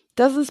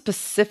doesn't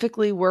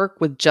specifically work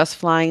with just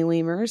flying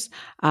lemurs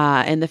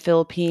in the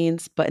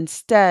Philippines, but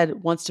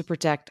instead wants to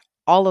protect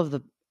all of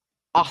the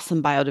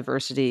awesome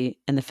biodiversity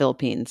in the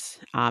Philippines.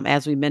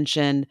 As we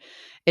mentioned,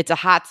 it's a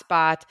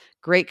hotspot,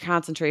 great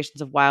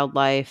concentrations of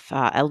wildlife,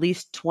 at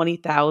least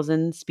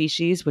 20,000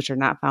 species, which are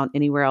not found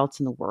anywhere else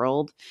in the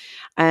world.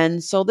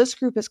 And so this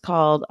group is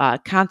called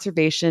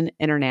Conservation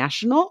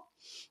International,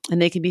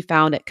 and they can be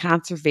found at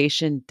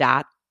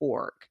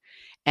conservation.org.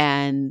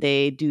 And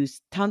they do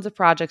tons of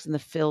projects in the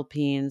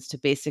Philippines to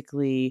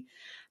basically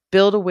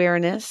build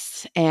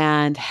awareness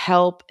and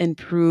help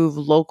improve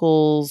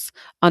locals'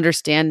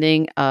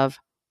 understanding of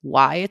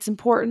why it's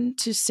important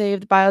to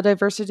save the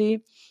biodiversity,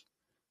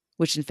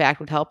 which in fact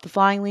would help the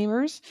flying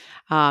lemurs.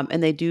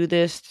 And they do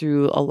this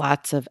through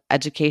lots of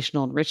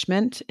educational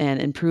enrichment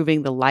and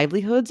improving the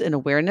livelihoods and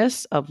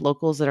awareness of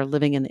locals that are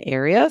living in the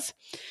areas.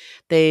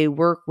 They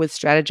work with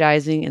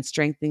strategizing and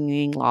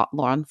strengthening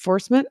law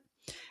enforcement.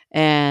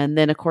 And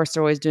then, of course,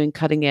 they're always doing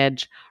cutting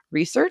edge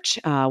research.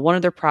 One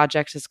of their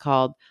projects is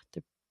called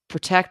the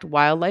Protect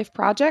Wildlife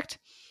Project.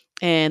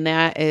 And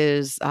that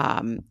is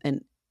an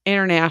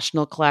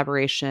international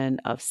collaboration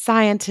of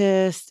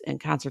scientists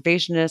and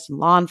conservationists and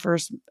law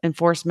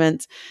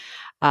enforcement,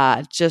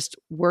 just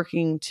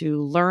working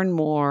to learn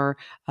more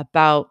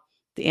about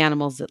the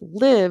animals that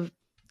live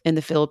in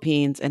the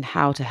Philippines and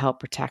how to help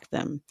protect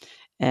them.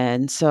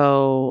 And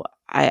so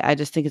I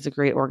just think it's a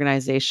great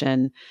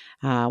organization.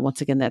 Once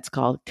again, that's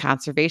called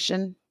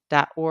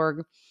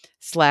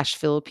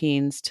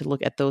conservation.org/Philippines to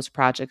look at those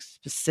projects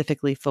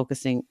specifically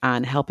focusing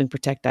on helping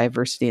protect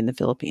diversity in the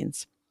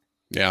Philippines.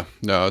 Yeah,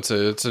 no, it's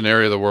an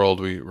area of the world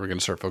we're going to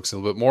start focusing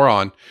a little bit more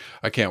on.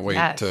 I can't wait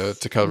to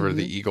cover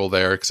the eagle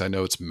there because I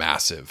know it's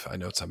massive. I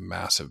know it's a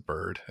massive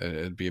bird.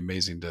 It'd be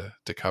amazing to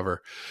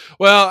cover.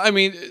 Well, I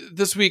mean,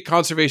 this week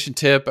conservation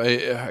tip,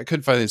 I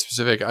couldn't find anything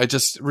specific. I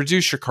just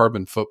reduce your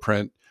carbon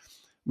footprint.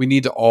 We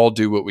need to all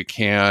do what we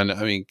can.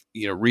 I mean,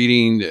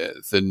 reading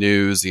the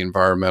news, the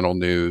environmental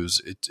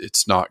news,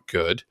 it's not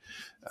good.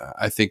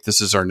 I think this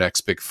is our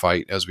next big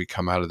fight as we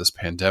come out of this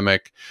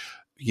pandemic.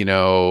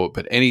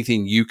 But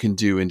anything you can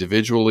do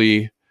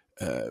individually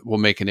will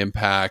make an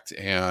impact.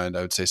 And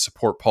I would say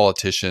support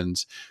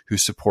politicians who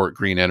support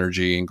green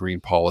energy and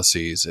green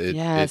policies.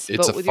 It's a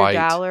with fight.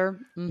 Your dollar.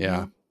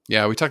 Mm-hmm.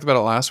 Yeah. We talked about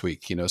it last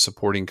week,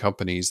 supporting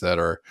companies that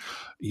are,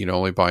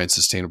 only buying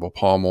sustainable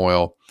palm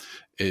oil.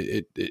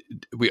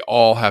 We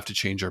all have to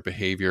change our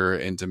behavior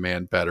and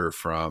demand better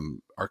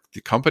from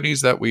the companies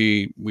that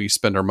we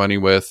spend our money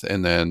with,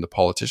 and then the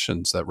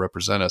politicians that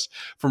represent us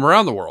from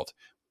around the world.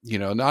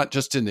 Not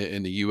just in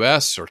the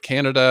US or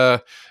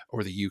Canada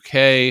or the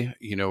UK,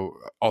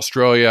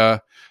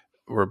 Australia,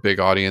 where a big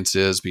audience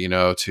is,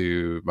 but,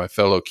 to my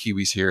fellow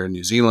Kiwis here in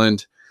New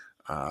Zealand,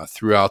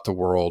 throughout the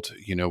world,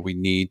 we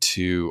need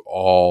to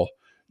all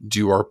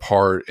do our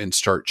part and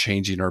start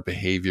changing our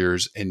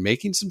behaviors and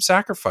making some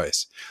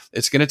sacrifice.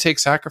 It's going to take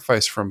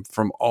sacrifice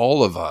from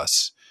all of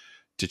us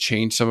to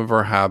change some of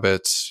our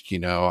habits.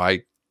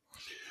 I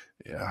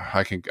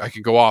can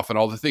go off on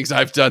all the things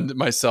I've done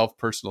myself,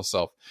 personal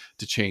self,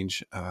 to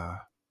change.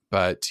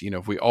 But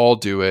if we all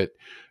do it,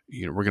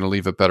 we're going to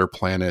leave a better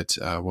planet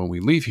when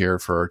we leave here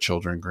for our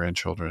children,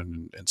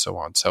 grandchildren, and so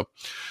on. So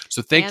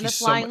thank you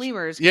so much.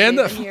 Lemurs. Yeah, and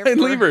the flying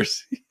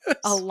lemurs. Yes.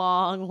 A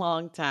long,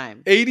 long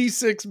time.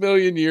 86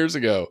 million years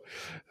ago,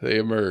 they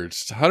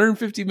emerged.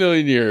 150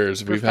 million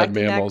years we've had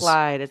mammals. That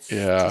glide. It's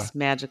just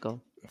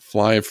magical.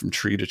 Flying from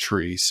tree to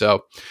tree.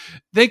 So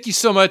thank you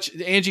so much,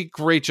 Angie.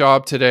 Great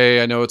job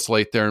today. I know it's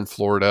late there in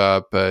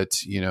Florida,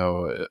 but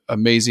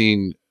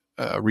amazing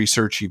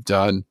research you've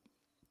done.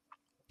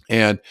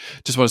 And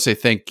just want to say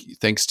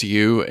thanks to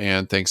you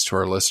and thanks to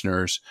our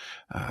listeners,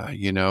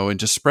 and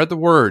just spread the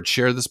word,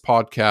 share this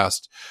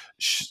podcast,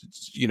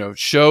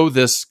 show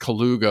this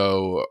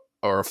Colugo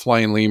or a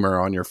flying lemur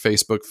on your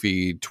Facebook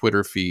feed,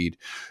 Twitter feed,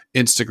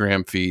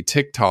 Instagram feed,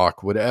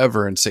 TikTok,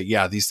 whatever, and say,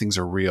 yeah, these things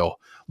are real.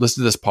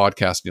 Listen to this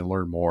podcast and you'll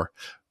learn more.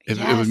 It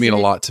would mean a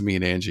lot to me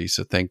and Angie.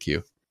 So thank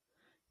you.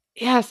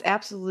 Yes,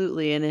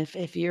 absolutely. And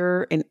if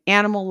you're an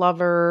animal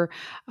lover,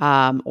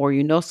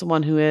 or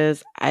someone who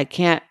is, I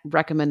can't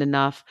recommend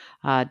enough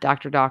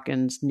Dr.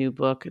 Dawkins' new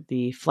book,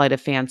 The Flight of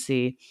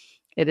Fancy.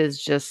 It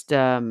is just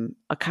a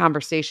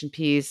conversation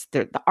piece.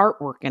 The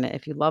artwork in it,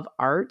 if you love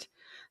art,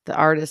 the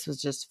artist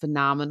was just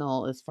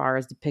phenomenal as far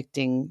as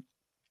depicting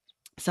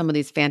some of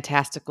these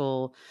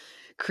fantastical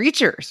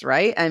creatures,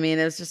 right? I mean,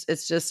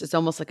 it's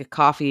almost like a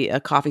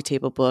coffee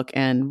table book,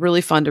 and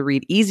really fun to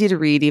read, easy to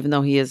read, even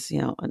though he is,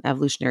 an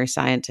evolutionary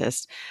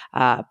scientist.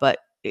 But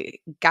it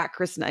got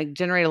Chris and I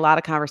generated a lot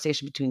of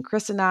conversation between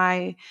Chris and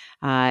I.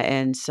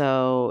 And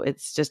so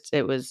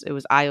it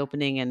was eye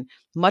opening and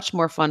much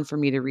more fun for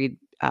me to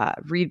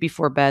read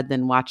before bed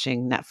than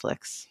watching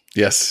Netflix.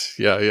 Yes.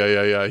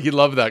 Yeah. He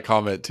loved that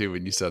comment too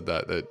when you said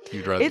that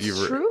you'd rather. It's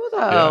true though.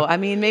 Yeah. I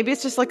mean, maybe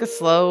it's just like a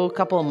slow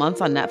couple of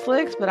months on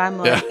Netflix, but I'm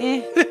like,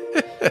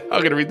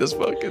 I'm going to read this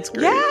book. It's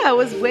great. Yeah, it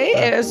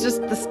was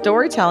just the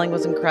storytelling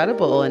was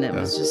incredible. And it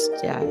was just,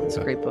 it's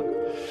a great book.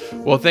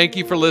 Well, thank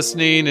you for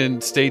listening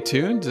and stay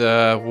tuned.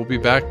 We'll be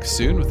back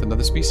soon with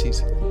another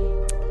species.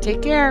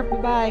 Take care.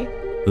 Bye-bye.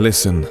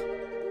 Listen,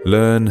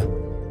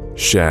 learn,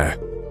 share.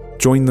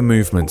 Join the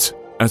movement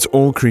at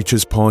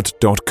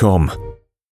allcreaturespod.com.